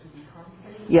caused him to become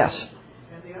Satan. Yes.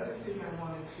 And the other thing I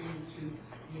wanted to mention,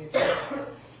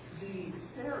 the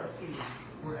seraphim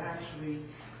were actually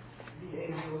the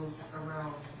angels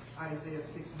around Isaiah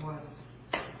 6:1's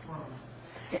throne.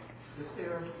 The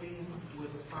seraphim were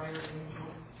the fire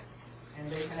angels,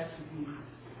 and they had to be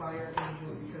fire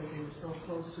angels because they were so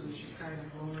close to the Shekinah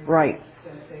glory, right,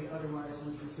 that they otherwise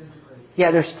would disintegrate.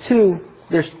 Yeah,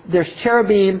 there's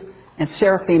cherubim and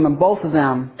seraphim, and both of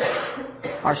them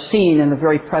are seen in the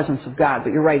very presence of God.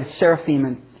 But you're right, it's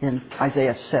seraphim in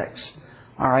Isaiah 6.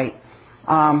 All right.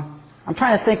 I'm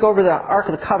trying to think over the Ark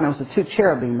of the Covenant. It was the two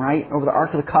cherubim, right? Over the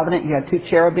Ark of the Covenant, you had two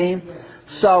cherubim.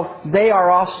 So they are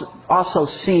also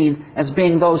seen as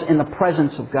being those in the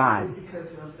presence of God. Because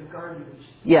of the guardianship.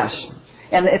 Yes.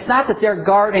 And it's not that they're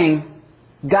guarding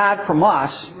God from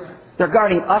us. They're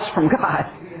guarding us from God.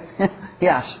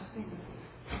 Yes.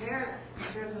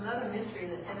 There's another mystery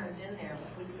that enters in there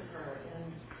with Lucifer,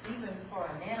 and even for a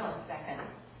nanosecond,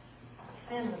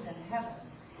 sin was in heaven.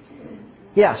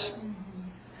 Yes.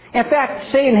 In fact,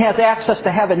 Satan has access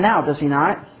to heaven now, does he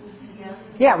not?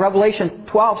 Yeah, Revelation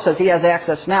 12 says he has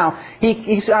access now.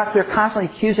 He's out there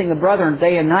constantly accusing the brethren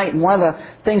day and night, and one of the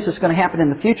things that's going to happen in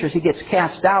the future is he gets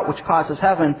cast out, which causes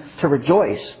heaven to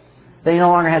rejoice. That he no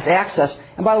longer has access.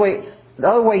 And by the way, the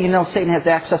other way you know Satan has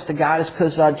access to God is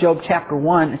because Job chapter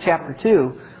 1 and chapter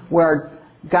 2, where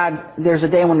there's a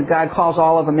day when God calls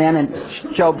all of them in, and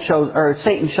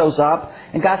Satan shows up,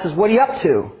 and God says, "What are you up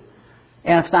to?"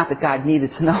 And it's not that God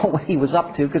needed to know what he was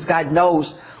up to, because God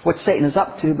knows what Satan is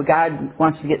up to, but God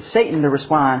wants to get Satan to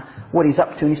respond what he's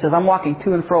up to. And he says, "I'm walking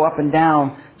to and fro, up and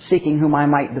down, seeking whom I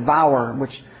might devour,"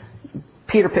 which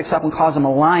Peter picks up and calls him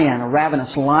a lion, a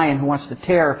ravenous lion who wants to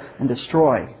tear and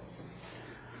destroy.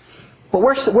 But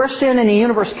where sin in the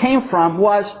universe came from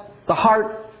was the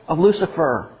heart of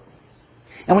Lucifer.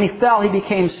 And when he fell, he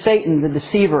became Satan, the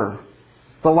deceiver,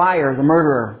 the liar, the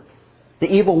murderer,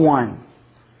 the evil one.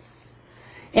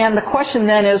 And the question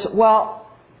then is, well,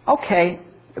 okay,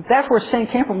 if that's where sin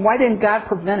came from, why didn't God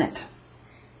prevent it?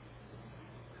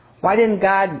 Why didn't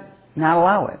God not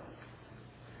allow it?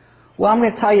 Well, I'm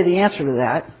going to tell you the answer to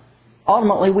that.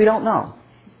 Ultimately, we don't know.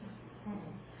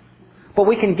 But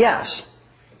we can guess.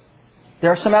 There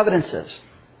are some evidences.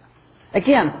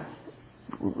 Again,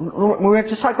 we're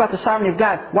just talking about the sovereignty of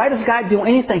God. Why does God do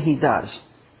anything He does?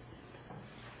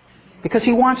 Because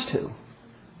He wants to.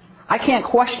 I can't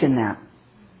question that.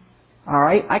 All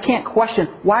right? I can't question,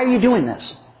 why are you doing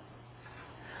this?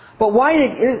 But why,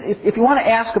 if you want to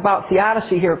ask about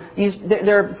theodicy here,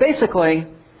 there are basically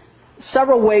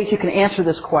several ways you can answer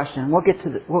this question.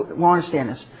 We'll understand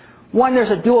this. One,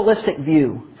 there's a dualistic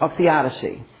view of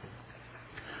theodicy.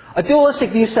 A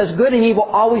dualistic view says good and evil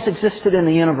always existed in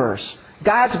the universe.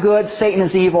 God's good, Satan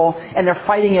is evil, and they're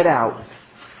fighting it out.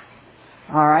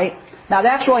 All right? Now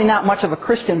that's really not much of a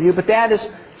Christian view, but that's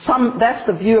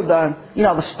the view of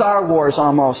the Star Wars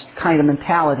almost kind of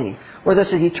mentality, where this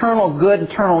is eternal good,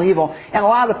 eternal evil. And a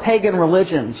lot of the pagan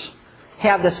religions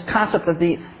have this concept of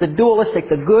the dualistic,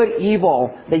 the good,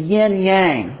 evil, the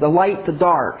yin-yang, the light, the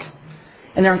dark.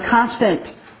 And they're in constant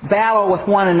battle with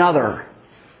one another.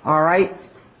 All right?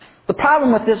 The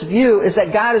problem with this view is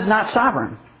that God is not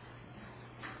sovereign.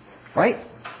 Right?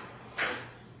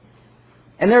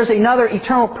 And there's another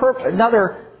eternal purpose,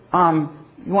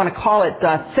 you want to call it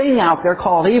thing out there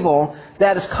called evil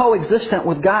that is coexistent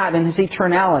with God in His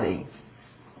eternality.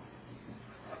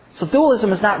 So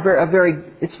dualism is not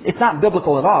it's not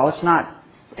biblical at all. It's not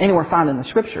anywhere found in the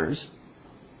Scriptures.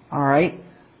 All right?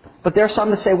 But there's some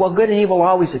that say, well, good and evil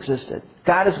always existed.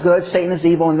 God is good, Satan is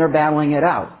evil, and they're battling it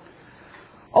out.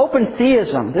 Open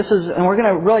theism, and we're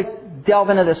going to really delve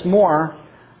into this more,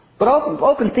 but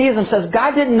open theism says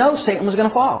God didn't know Satan was going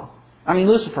to fall.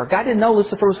 Lucifer. God didn't know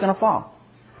Lucifer was going to fall.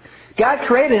 God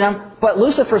created him, but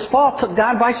Lucifer's fall took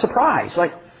God by surprise.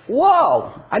 Like,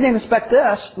 whoa, I didn't expect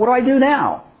this. What do I do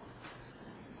now?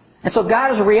 And so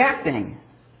God is reacting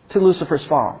to Lucifer's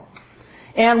fall.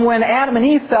 And when Adam and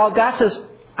Eve fell, God says,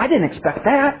 I didn't expect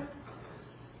that.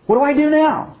 What do I do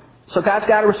now? So God's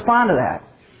got to respond to that.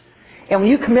 And when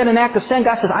you commit an act of sin,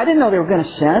 God says, I didn't know they were going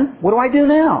to sin. What do I do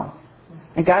now?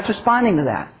 And God's responding to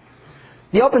that.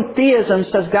 The open theism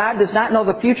says God does not know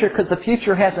the future because the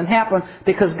future hasn't happened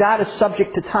because God is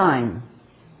subject to time.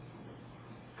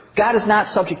 God is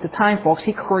not subject to time, folks.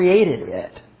 He created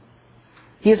it.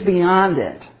 He is beyond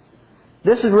it.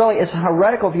 This is a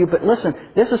heretical view, but listen,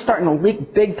 this is starting to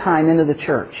leak big time into the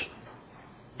church.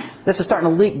 This is starting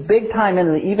to leak big time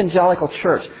into the evangelical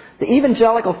church. The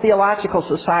Evangelical Theological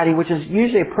Society, which is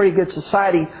usually a pretty good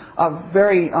society of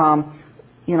very,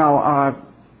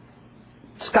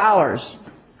 scholars,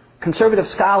 conservative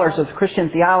scholars of Christian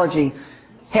theology,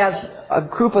 has a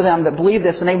group of them that believe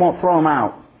this and they won't throw them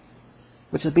out,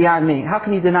 which is beyond me. How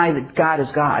can you deny that God is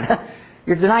God?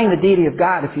 You're denying the deity of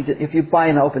God if you buy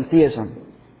into open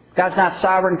theism. God's not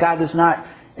sovereign.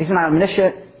 He's not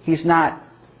omniscient. He's not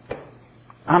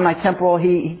omnitemporal.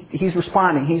 He's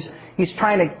responding. He's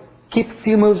trying to keep a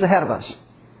few moves ahead of us.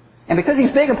 And because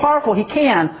He's big and powerful, He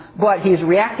can, but He's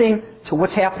reacting to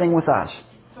what's happening with us.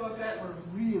 So if that were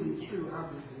really true,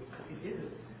 obviously it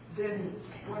isn't, then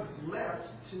what's left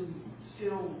to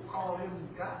still call Him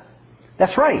God?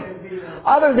 That's right.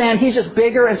 Other than He's just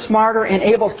bigger and smarter and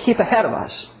able to keep ahead of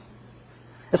us.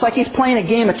 It's like He's playing a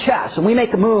game of chess and we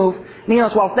make a move and He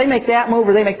knows, well, if they make that move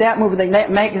or they make that move or they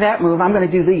make that move, I'm going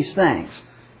to do these things.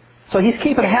 So He's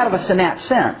keeping ahead of us in that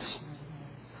sense.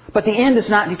 But the end is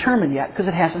not determined yet because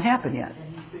it hasn't happened yet.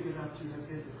 And He's big enough to have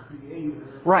been the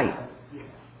creator. Right. Yeah.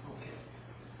 Okay.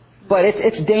 But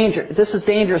it's dangerous. This is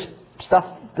dangerous stuff.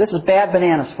 This is bad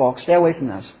bananas, folks. Stay away from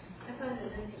this. I find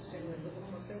it interesting that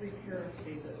almost every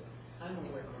heresy that I'm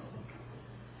aware of,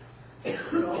 it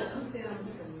all comes down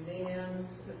to man's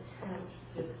attempt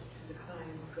to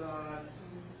define God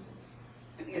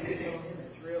in His own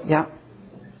image, really. Yeah.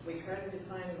 We try to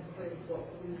define Him according to what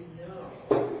we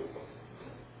know.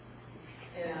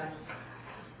 And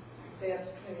that's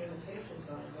limitations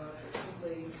on God that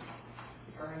simply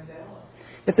are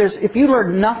invalid. If you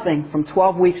learn nothing from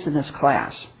 12 weeks in this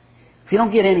class, if you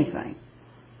don't get anything,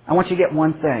 I want you to get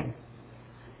one thing.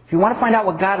 If you want to find out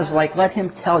what God is like, let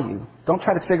Him tell you. Don't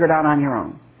try to figure it out on your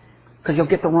own, because you'll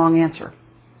get the wrong answer.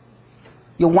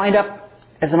 You'll wind up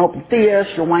as an open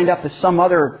theist, you'll wind up as some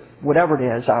other whatever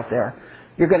it is out there.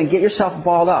 You're going to get yourself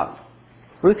balled up.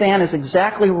 Ruth Ann is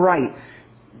exactly right.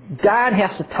 God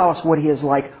has to tell us what He is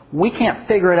like. We can't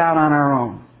figure it out on our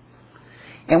own.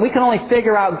 And we can only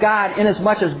figure out God in as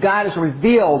much as God has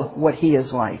revealed what He is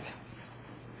like.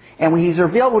 And when He's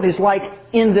revealed what He's like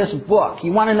in this book,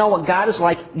 you want to know what God is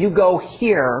like, you go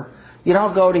here. You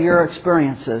don't go to your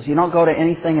experiences. You don't go to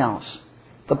anything else.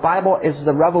 The Bible is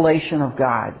the revelation of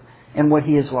God and what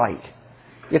He is like.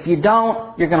 If you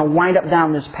don't, you're going to wind up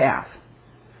down this path.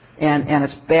 And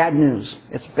it's bad news.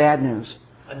 It's bad news.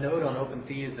 A note on open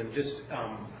theism,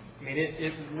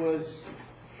 it was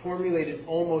formulated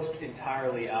almost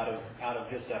entirely out of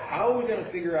just a how are we going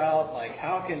to figure out, like,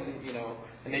 how can,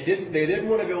 and they didn't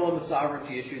want to go on the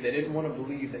sovereignty issue. They didn't want to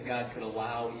believe that God could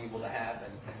allow evil to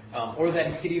happen, or that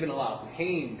He could even allow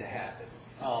pain to happen.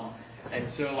 And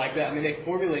so, like that, I mean, they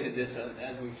formulated this,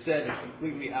 as we've said,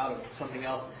 completely out of something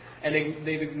else. And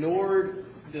they've ignored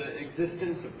the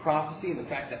existence of prophecy and the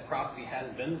fact that prophecy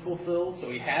hasn't been fulfilled,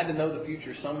 so He had to know the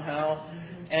future somehow.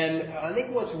 And I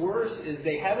think what's worse is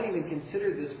they haven't even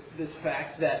considered this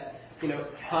fact that,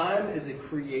 time is a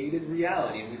created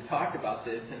reality. And we've talked about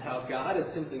this and how God is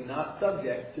simply not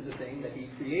subject to the thing that He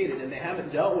created. And they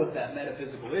haven't dealt with that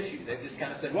metaphysical issue. They've just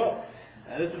kind of said, well,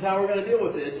 this is how we're going to deal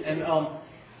with this. And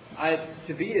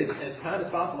to be as kind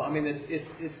as possible, I mean,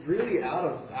 it's really out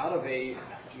of a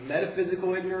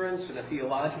metaphysical ignorance and a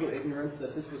theological ignorance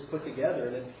that this was put together.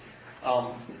 And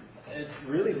it's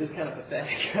really just kind of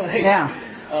pathetic.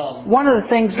 Yeah. One of the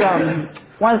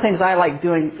things I like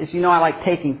doing is, I like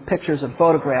taking pictures of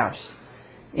photographs.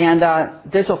 And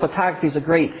digital photography is a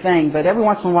great thing, but every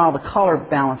once in a while the color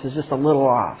balance is just a little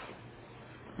off.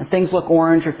 And things look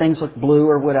orange or things look blue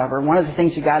or whatever. One of the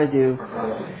things you got to do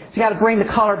is you got to bring the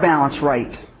color balance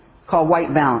right, called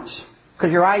white balance.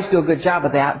 Because your eyes do a good job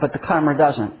of that, but the camera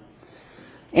doesn't.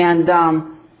 And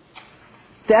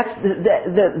that's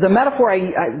the metaphor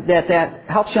that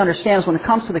helps you understand is when it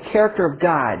comes to the character of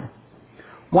God,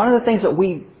 one of the things that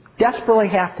we desperately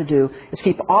have to do is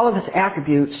keep all of His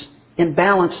attributes in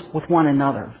balance with one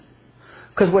another.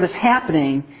 Because what is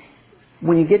happening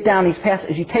when you get down these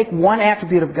passages is you take one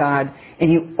attribute of God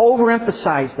and you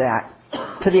overemphasize that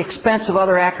to the expense of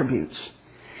other attributes.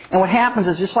 And what happens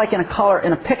is, just like in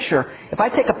a picture, if I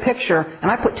take a picture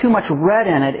and I put too much red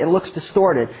in it, it looks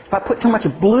distorted. If I put too much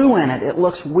blue in it, it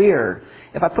looks weird.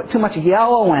 If I put too much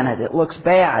yellow in it, it looks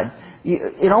bad.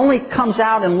 It only comes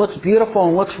out and looks beautiful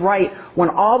and looks right when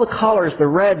all the colors, the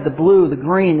red, the blue, the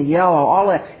green, the yellow, all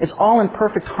that is all in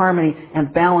perfect harmony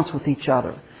and balance with each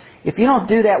other. If you don't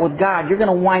do that with God, you're going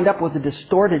to wind up with a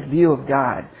distorted view of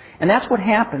God. And that's what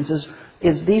happens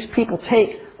is these people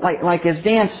take, like as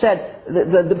Dan said,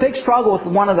 the big struggle with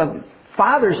one of the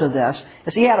fathers of this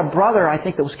is he had a brother, I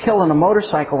think, that was killed in a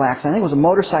motorcycle accident. I think it was a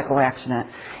motorcycle accident.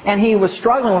 And he was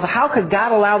struggling with how could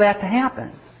God allow that to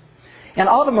happen? And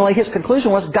ultimately his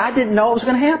conclusion was God didn't know it was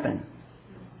going to happen.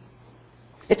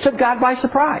 It took God by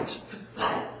surprise.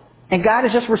 And God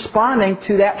is just responding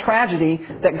to that tragedy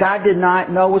that God did not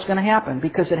know was going to happen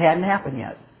because it hadn't happened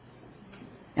yet.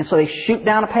 And so they shoot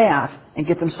down a path and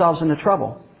get themselves into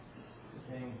trouble.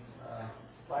 James,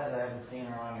 slides I haven't seen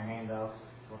are on your handout.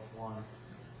 What's one?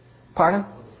 Pardon?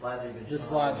 The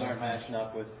slides aren't matching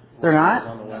up with They're not?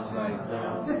 on the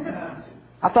website.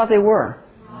 I thought they were.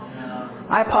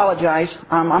 I apologize.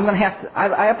 I'm going to have to...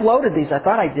 I uploaded these. I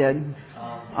thought I did.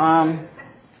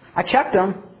 I checked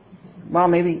them. Well,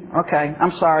 maybe. Okay.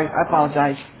 I'm sorry. I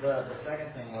apologize. The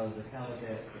second thing was to kind of look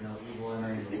at, evil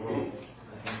entering the world.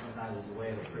 I think sometimes it's a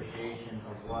way of appreciation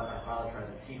of what our Father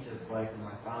tried to teach us. Like when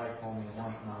my father told me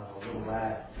once when I was a little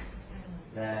lad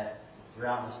that we were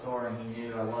out in the store and he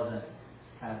knew I wasn't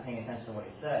kind of paying attention to what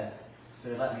he said. So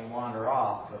he let me wander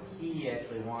off. But he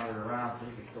actually wandered around so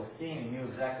he could still see me. He knew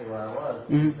exactly where I was.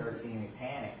 He started seeing me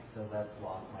panic because I'd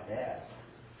lost my dad.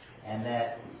 And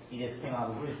that he just came out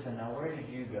of the blue and said, "Now where did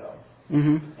you go?"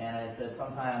 And I said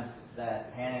sometimes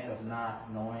that panic of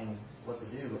not knowing what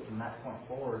to do, but from that point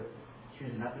forward,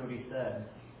 choosing not to do what he said,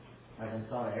 I then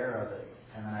saw the error of it.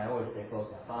 And then I always stay close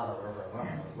to my Father wherever I went.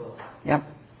 I will. Yep.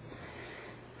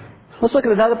 Let's look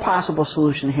at another possible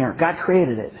solution here. God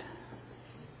created it.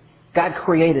 God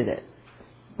created it.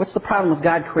 What's the problem with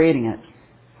God creating it?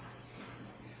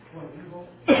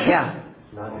 Yeah.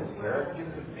 It's not His character.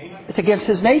 It's against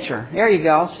His nature. There you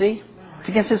go. See? It's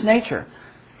against His nature.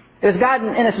 It's God,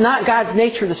 and it's not God's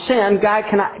nature to sin.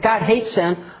 God hates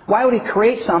sin. Why would He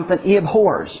create something He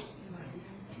abhors?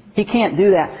 He can't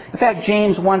do that. In fact,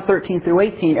 James 1:13 through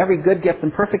 18, every good gift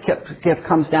and perfect gift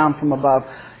comes down from above.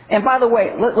 And by the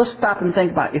way, let's stop and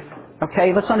think about it.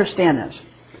 Okay, let's understand this.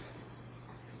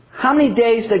 How many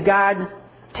days did God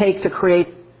take to create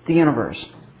the universe?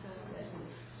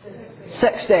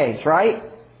 6 days, right?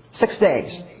 6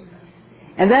 days.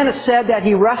 And then it said that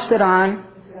He rested on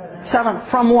 7.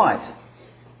 From what?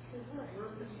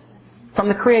 From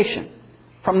the creation.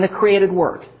 From the created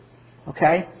work.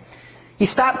 Okay? He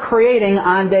stopped creating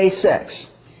on day 6.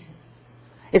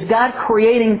 Is God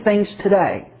creating things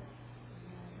today?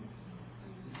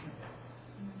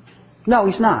 No,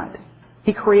 He's not.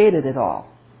 He created it all.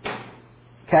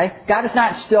 Okay? God is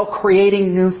not still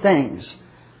creating new things.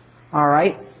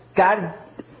 Alright? God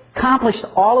accomplished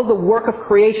all of the work of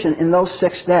creation in those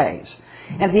 6 days.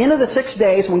 And at the end of the 6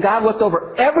 days, when God looked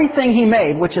over everything He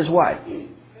made, which is what?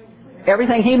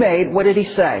 Everything He made, what did He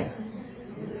say?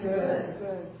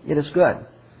 It is good.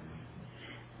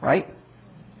 Right?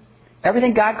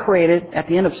 Everything God created at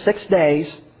the end of 6 days,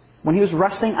 when He was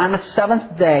resting on the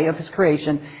 7th day of His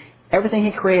creation, everything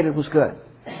He created was good.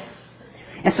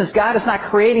 And since God is not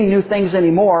creating new things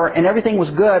anymore, and everything was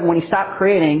good when He stopped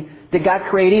creating, did God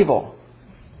create evil?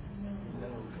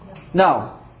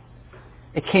 No.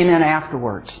 It came in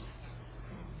afterwards.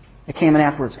 It came in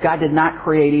afterwards. God did not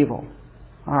create evil.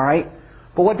 All right?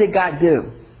 But what did God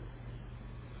do?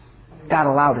 God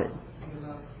allowed it.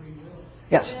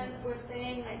 Yes? Then we're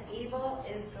saying that evil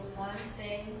is the one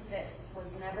thing that was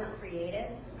never created.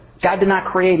 God did not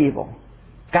create evil.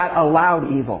 God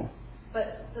allowed evil.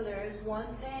 But so there is one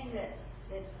thing that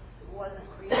wasn't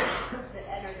created that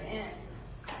entered in.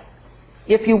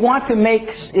 If you want to make...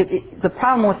 the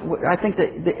problem with... I think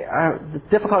that the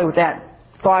difficulty with that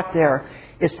thought there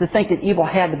is to think that evil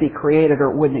had to be created or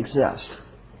it wouldn't exist.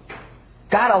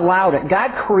 God allowed it.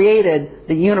 God created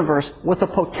the universe with the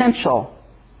potential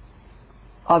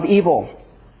of evil.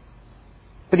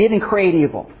 But He didn't create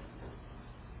evil.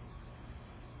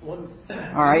 All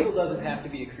right. Evil doesn't have to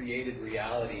be a created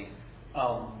reality.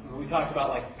 We talked about,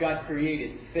 like, God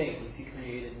created things. He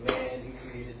created man. He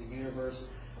created the universe.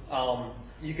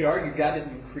 You could argue God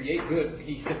didn't create good.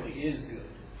 He simply is good.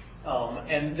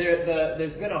 And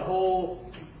there's been a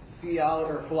whole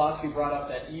theology or philosophy brought up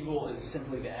that evil is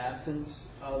simply the absence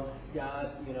of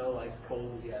God, like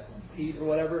cold is the absence of heat or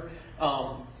whatever.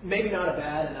 Maybe not a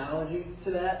bad analogy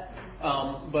to that,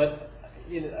 but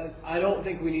I don't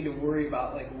think we need to worry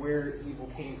about like where evil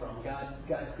came from.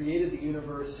 God created the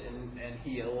universe and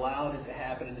He allowed it to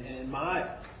happen. And in my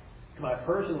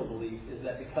personal belief is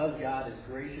that because God is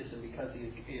gracious and because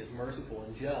He is merciful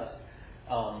and just,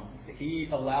 He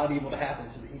allowed evil to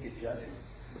happen so that He could judge it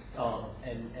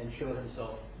and show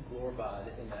Himself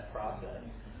glorified in that process.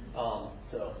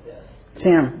 So, yeah.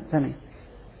 Sam, Penny.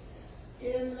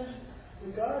 In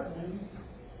the garden,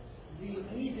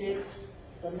 the edict,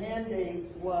 the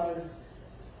mandate was,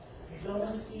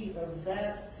 don't eat of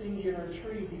that singular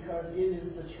tree because it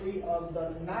is the tree of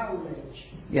the knowledge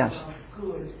Yes. of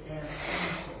good and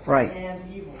evil. Right.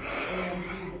 And evil.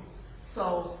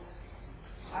 So,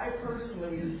 I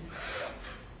personally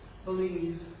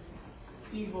believe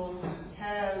evil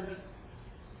has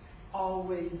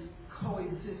always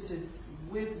coexisted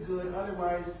with good.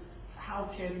 Otherwise, how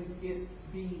can it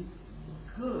be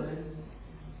good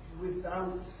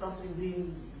without something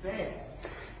being bad?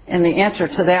 And the answer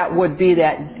to that would be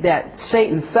that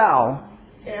Satan fell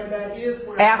And that is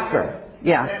where after.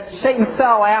 Yeah. Satan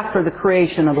fell after the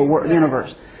creation of the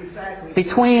universe. Exactly.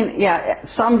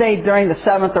 Someday during the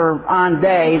 7th or on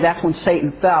day, that's when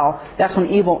Satan fell. That's when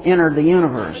evil entered the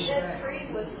universe. But that tree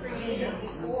was created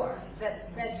before.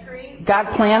 That tree.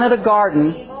 God planted a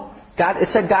garden. It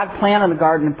said God planted a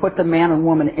garden and put the man and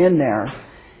woman in there.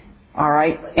 All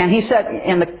right? And He said,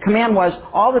 and the command was,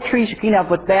 all the trees you can eat of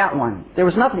but that one. There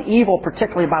was nothing evil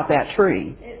particularly about that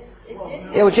tree.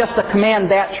 It was just the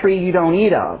command, that tree you don't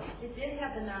eat of. It did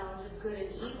have the knowledge of good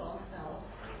and evil, so.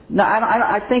 No,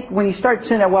 I think when you start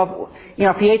saying that,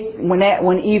 if he ate,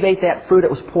 when Eve ate that fruit,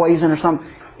 it was poison or something.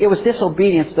 It was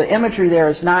disobedience. The imagery there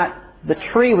is not the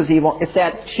tree was evil. It's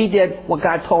that she did what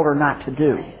God told her not to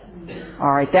do.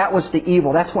 All right, that was the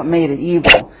evil. That's what made it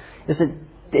evil.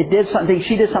 It did something.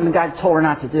 She did something God told her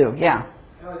not to do. Yeah.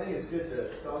 No, I think it's good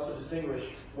to also distinguish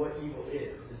what evil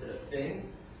is. Is it a thing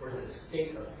or is it a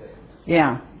state of things?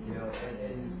 Yeah.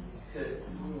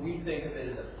 When we think of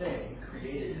it as a thing,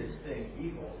 created this thing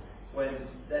evil, when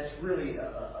that's really,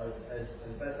 as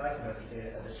best I can understand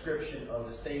it, a description of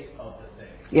the state of the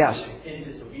thing. Yes. In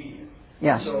disobedience.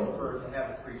 Yes. So for her to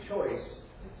have a free choice,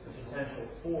 the potential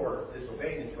for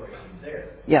disobeying the choice is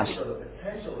there. Yes. So the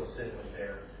potential of sin was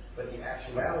there, but the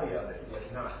actuality of it was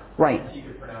not. Right. He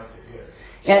could pronounce it good.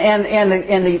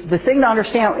 And the thing to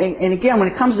understand, and again, when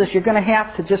it comes to this, you're going to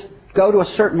have to just go to a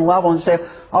certain level and say,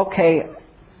 okay,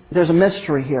 there's a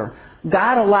mystery here.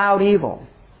 God allowed evil.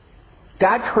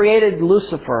 God created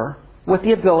Lucifer with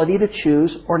the ability to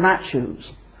choose or not choose.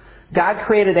 God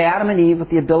created Adam and Eve with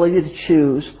the ability to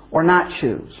choose or not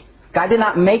choose. God did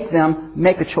not make them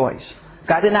make a choice.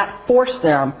 God did not force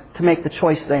them to make the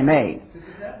choice they made. Because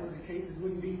if that were the case, it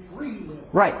wouldn't be free will.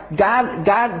 Right.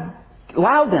 God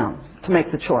allowed them to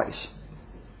make the choice.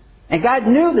 And God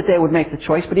knew that they would make the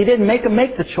choice, but He didn't make them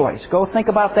make the choice. Go think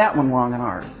about that one long and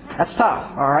hard. That's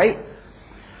tough, all right?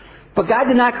 But God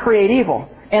did not create evil.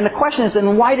 And the question is,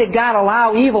 then why did God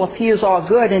allow evil if He is all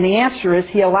good? And the answer is,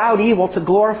 He allowed evil to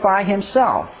glorify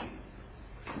Himself.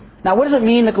 Now, what does it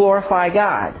mean to glorify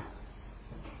God?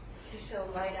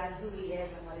 light on who He is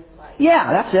and what He's like.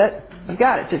 Yeah, that's it. You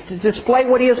got it. To display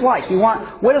what He is like.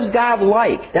 What is God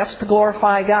like? That's to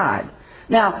glorify God.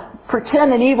 Now,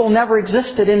 pretend that evil never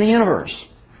existed in the universe.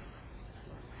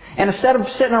 And instead of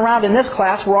sitting around in this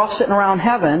class, we're all sitting around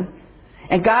heaven,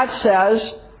 and God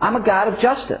says, I'm a God of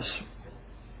justice.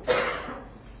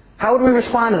 How would we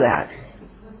respond to that?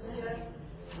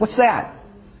 What's that?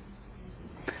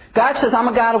 God says, I'm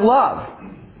a God of love.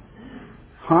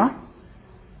 Huh?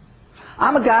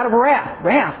 I'm a God of wrath.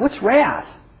 Wrath? What's wrath?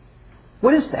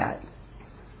 What is that?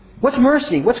 What's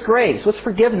mercy? What's grace? What's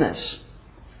forgiveness?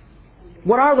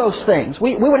 What are those things?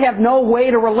 We would have no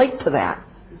way to relate to that.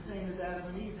 The same as Adam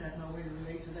and Eve had no way to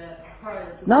relate to that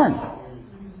prior to None. the fall.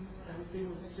 Everything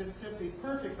was just simply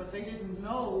perfect, but they didn't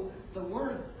know the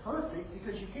word perfect,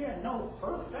 because you can't know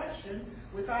perfection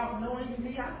without knowing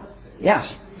the opposite.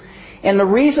 Yes. And the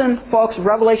reason, folks,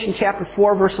 Revelation chapter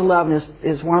 4, verse 11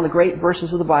 is one of the great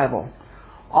verses of the Bible.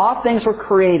 All things were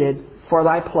created for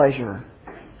thy pleasure.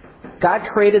 God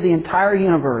created the entire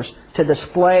universe to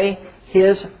display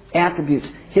His attributes,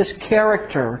 His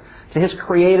character to His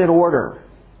created order.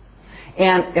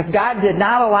 And if God did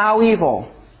not allow evil,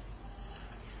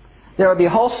 there would be a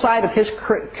whole side of His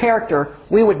character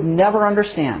we would never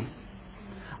understand.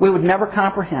 We would never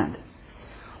comprehend.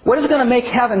 What is going to make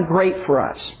heaven great for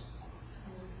us?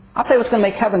 I'll tell you what's going to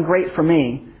make heaven great for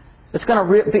me. It's going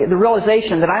to be the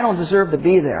realization that I don't deserve to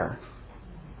be there.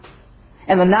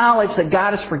 And the knowledge that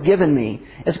God has forgiven me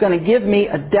is going to give me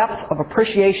a depth of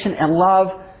appreciation and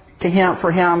love to Him,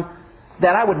 for Him,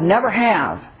 that I would never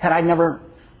have had I never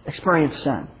experienced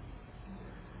sin.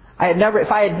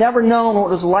 If I had never known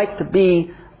what it was like to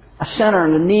be a sinner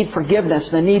and to need forgiveness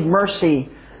and to need mercy,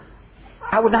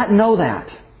 I would not know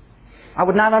that. I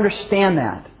would not understand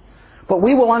that. But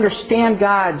we will understand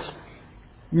God's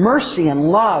mercy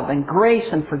and love and grace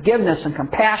and forgiveness and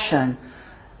compassion.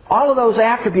 All of those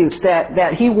attributes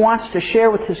that He wants to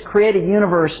share with His created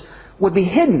universe would be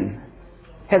hidden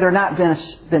had there not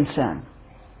been sin.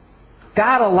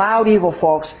 God allowed evil,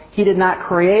 folks. He did not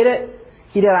create it.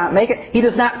 He did not make it. He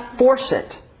does not force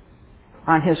it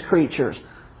on His creatures.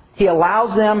 He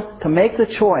allows them to make the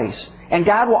choice, and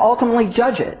God will ultimately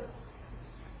judge it.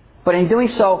 But in doing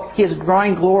so, He is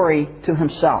drawing glory to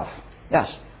Himself. Yes?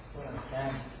 So in a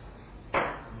sense,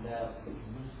 that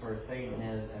Lucifer, Satan,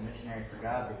 is a missionary for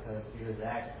God, because through his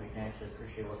acts we can actually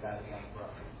appreciate what God has done for us.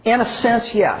 In a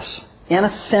sense, yes. In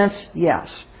a sense, yes.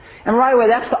 And right away,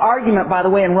 that's the argument, by the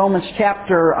way, in Romans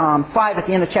chapter 5, at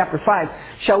the end of chapter 5.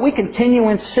 Shall we continue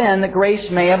in sin that grace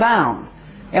may abound?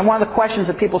 And one of the questions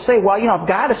that people say, well, if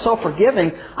God is so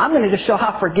forgiving, I'm going to just show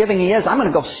how forgiving He is. I'm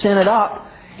going to go sin it up.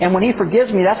 And when He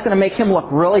forgives me, that's going to make Him look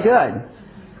really good.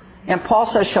 And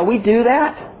Paul says, shall we do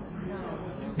that?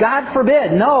 God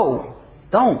forbid. No.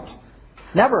 Don't.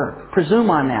 Never presume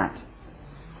on that.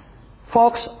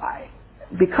 Folks,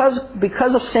 because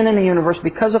of sin in the universe,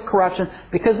 because of corruption,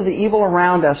 because of the evil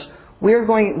around us,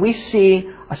 we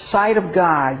see a side of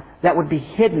God that would be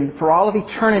hidden for all of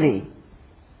eternity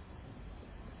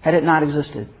had it not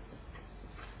existed.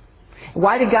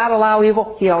 Why did God allow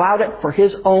evil? He allowed it for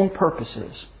His own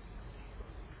purposes.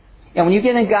 And when you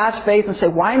get in God's faith and say,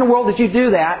 why in the world did you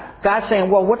do that? God's saying,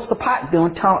 well, what's the pot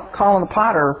doing? Calling the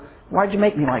potter, why did you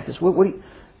make me like this?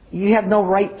 You have no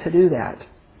right to do that.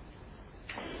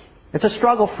 It's a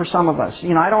struggle for some of us.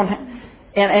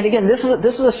 And again, this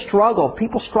is a struggle.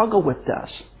 People struggle with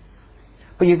this.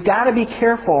 But you've got to be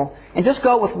careful and just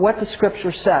go with what the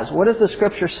Scripture says. What does the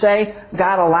Scripture say?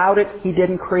 God allowed it. He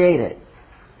didn't create it.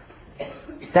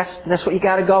 That's what you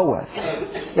got to go with.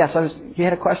 Yes, you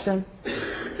had a question?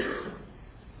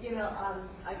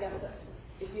 I guess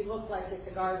if you look like at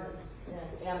the garden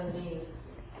and Adam and Eve,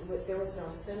 there was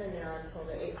no sin in there until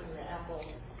they ate from the apple.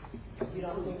 You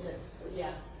don't think that,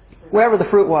 yeah. Wherever the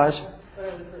fruit was.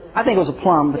 I think it was a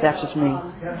plum, but that's just me.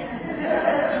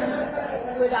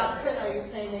 Without sin, are you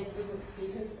saying they didn't see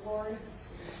His glory?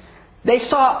 They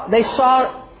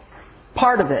saw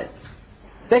part of it.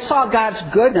 They saw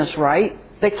God's goodness, right?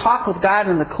 They talked with God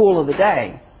in the cool of the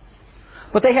day.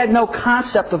 But they had no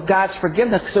concept of God's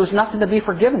forgiveness because there was nothing to be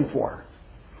forgiven for.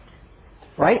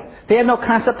 Right? They had no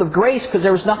concept of grace because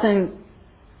there was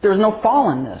no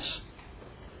fallenness.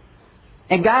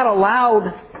 And God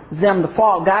allowed them to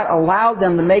fall. God allowed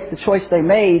them to make the choice they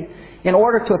made in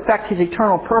order to effect His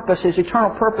eternal purpose. His eternal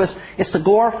purpose is to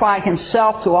glorify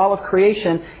Himself to all of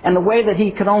creation, and the way that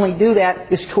He could only do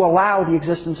that is to allow the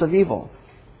existence of evil.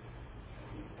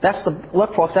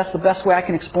 Look, folks, that's the best way I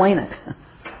can explain it.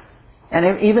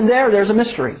 And even there's a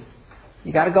mystery.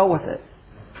 You got to go with it.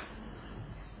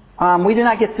 We did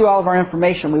not get through all of our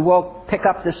information. We will pick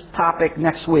up this topic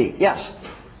next week. Yes?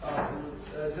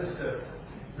 just to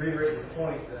reiterate the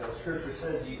point, Scripture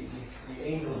says the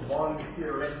angels long to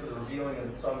hear rest for the revealing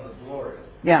of the sons of glory.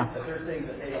 Yeah. That there's things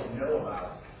that they don't know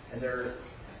about, and they're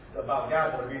about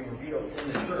God that are being revealed in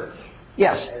the church.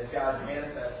 Yes. As God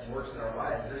manifests and works in our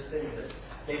lives, there's things that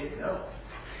they didn't know.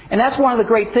 And that's one of the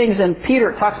great things in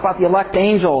Peter. It talks about the elect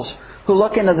angels who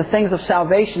look into the things of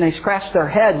salvation. They scratch their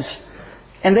heads.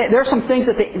 And there are some things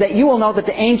that you will know that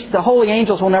the holy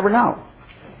angels will never know.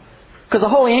 Because the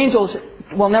holy angels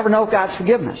will never know God's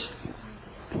forgiveness.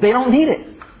 They don't need it.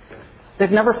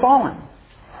 They've never fallen.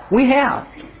 We have.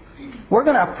 We're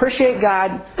going to appreciate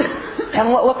God. And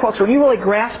look, folks, when you really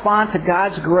grasp on to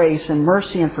God's grace and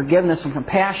mercy and forgiveness and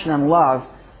compassion and love,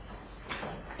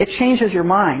 it changes your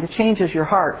mind. It changes your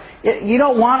heart. You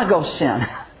don't want to go sin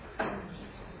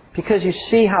because you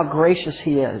see how gracious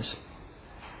He is.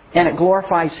 And it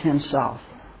glorifies Himself.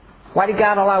 Why did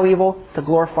God allow evil? To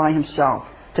glorify Himself.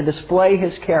 To display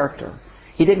His character.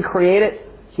 He didn't create it.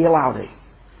 He allowed it.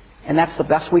 And that's the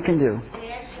best we can do.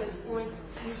 They actually point,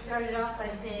 you started off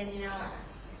by saying,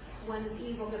 when is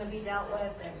evil going to be dealt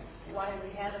with and why do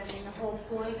we have it? I mean, the whole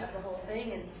point of the whole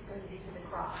thing is brings you to the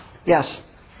cross. Yes.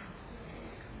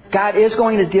 God is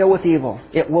going to deal with evil.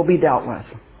 It will be dealt with.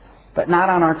 But not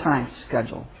on our time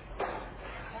schedule.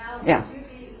 Yeah.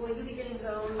 Will you be getting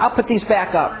those? I'll put these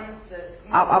back up.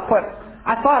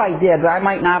 I thought I did, but I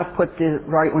might not have put the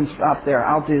right ones up there.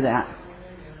 I'll do that.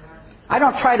 I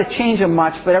don't try to change them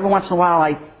much, but every once in a while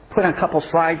I put in a couple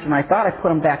slides and I thought I put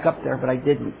them back up there, but I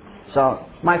didn't. So,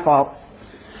 my fault.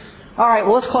 All right,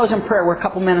 well, let's close in prayer. We're a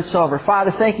couple minutes over.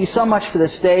 Father, thank you so much for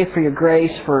this day, for your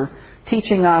grace, for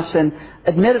teaching us. And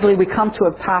admittedly, we come to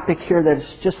a topic here that's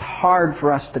just hard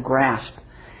for us to grasp.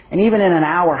 And even in an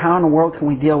hour, how in the world can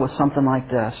we deal with something like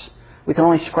this? We can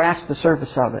only scratch the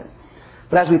surface of it.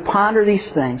 But as we ponder these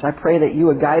things, I pray that you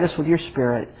would guide us with your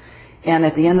Spirit. And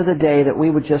at the end of the day, that we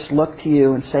would just look to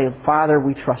you and say, Father,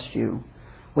 we trust you.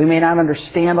 We may not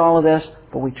understand all of this,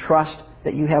 but we trust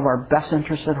that you have our best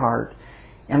interests at heart.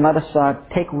 And let us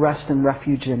take rest and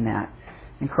refuge in that.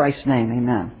 In Christ's name,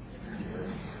 amen.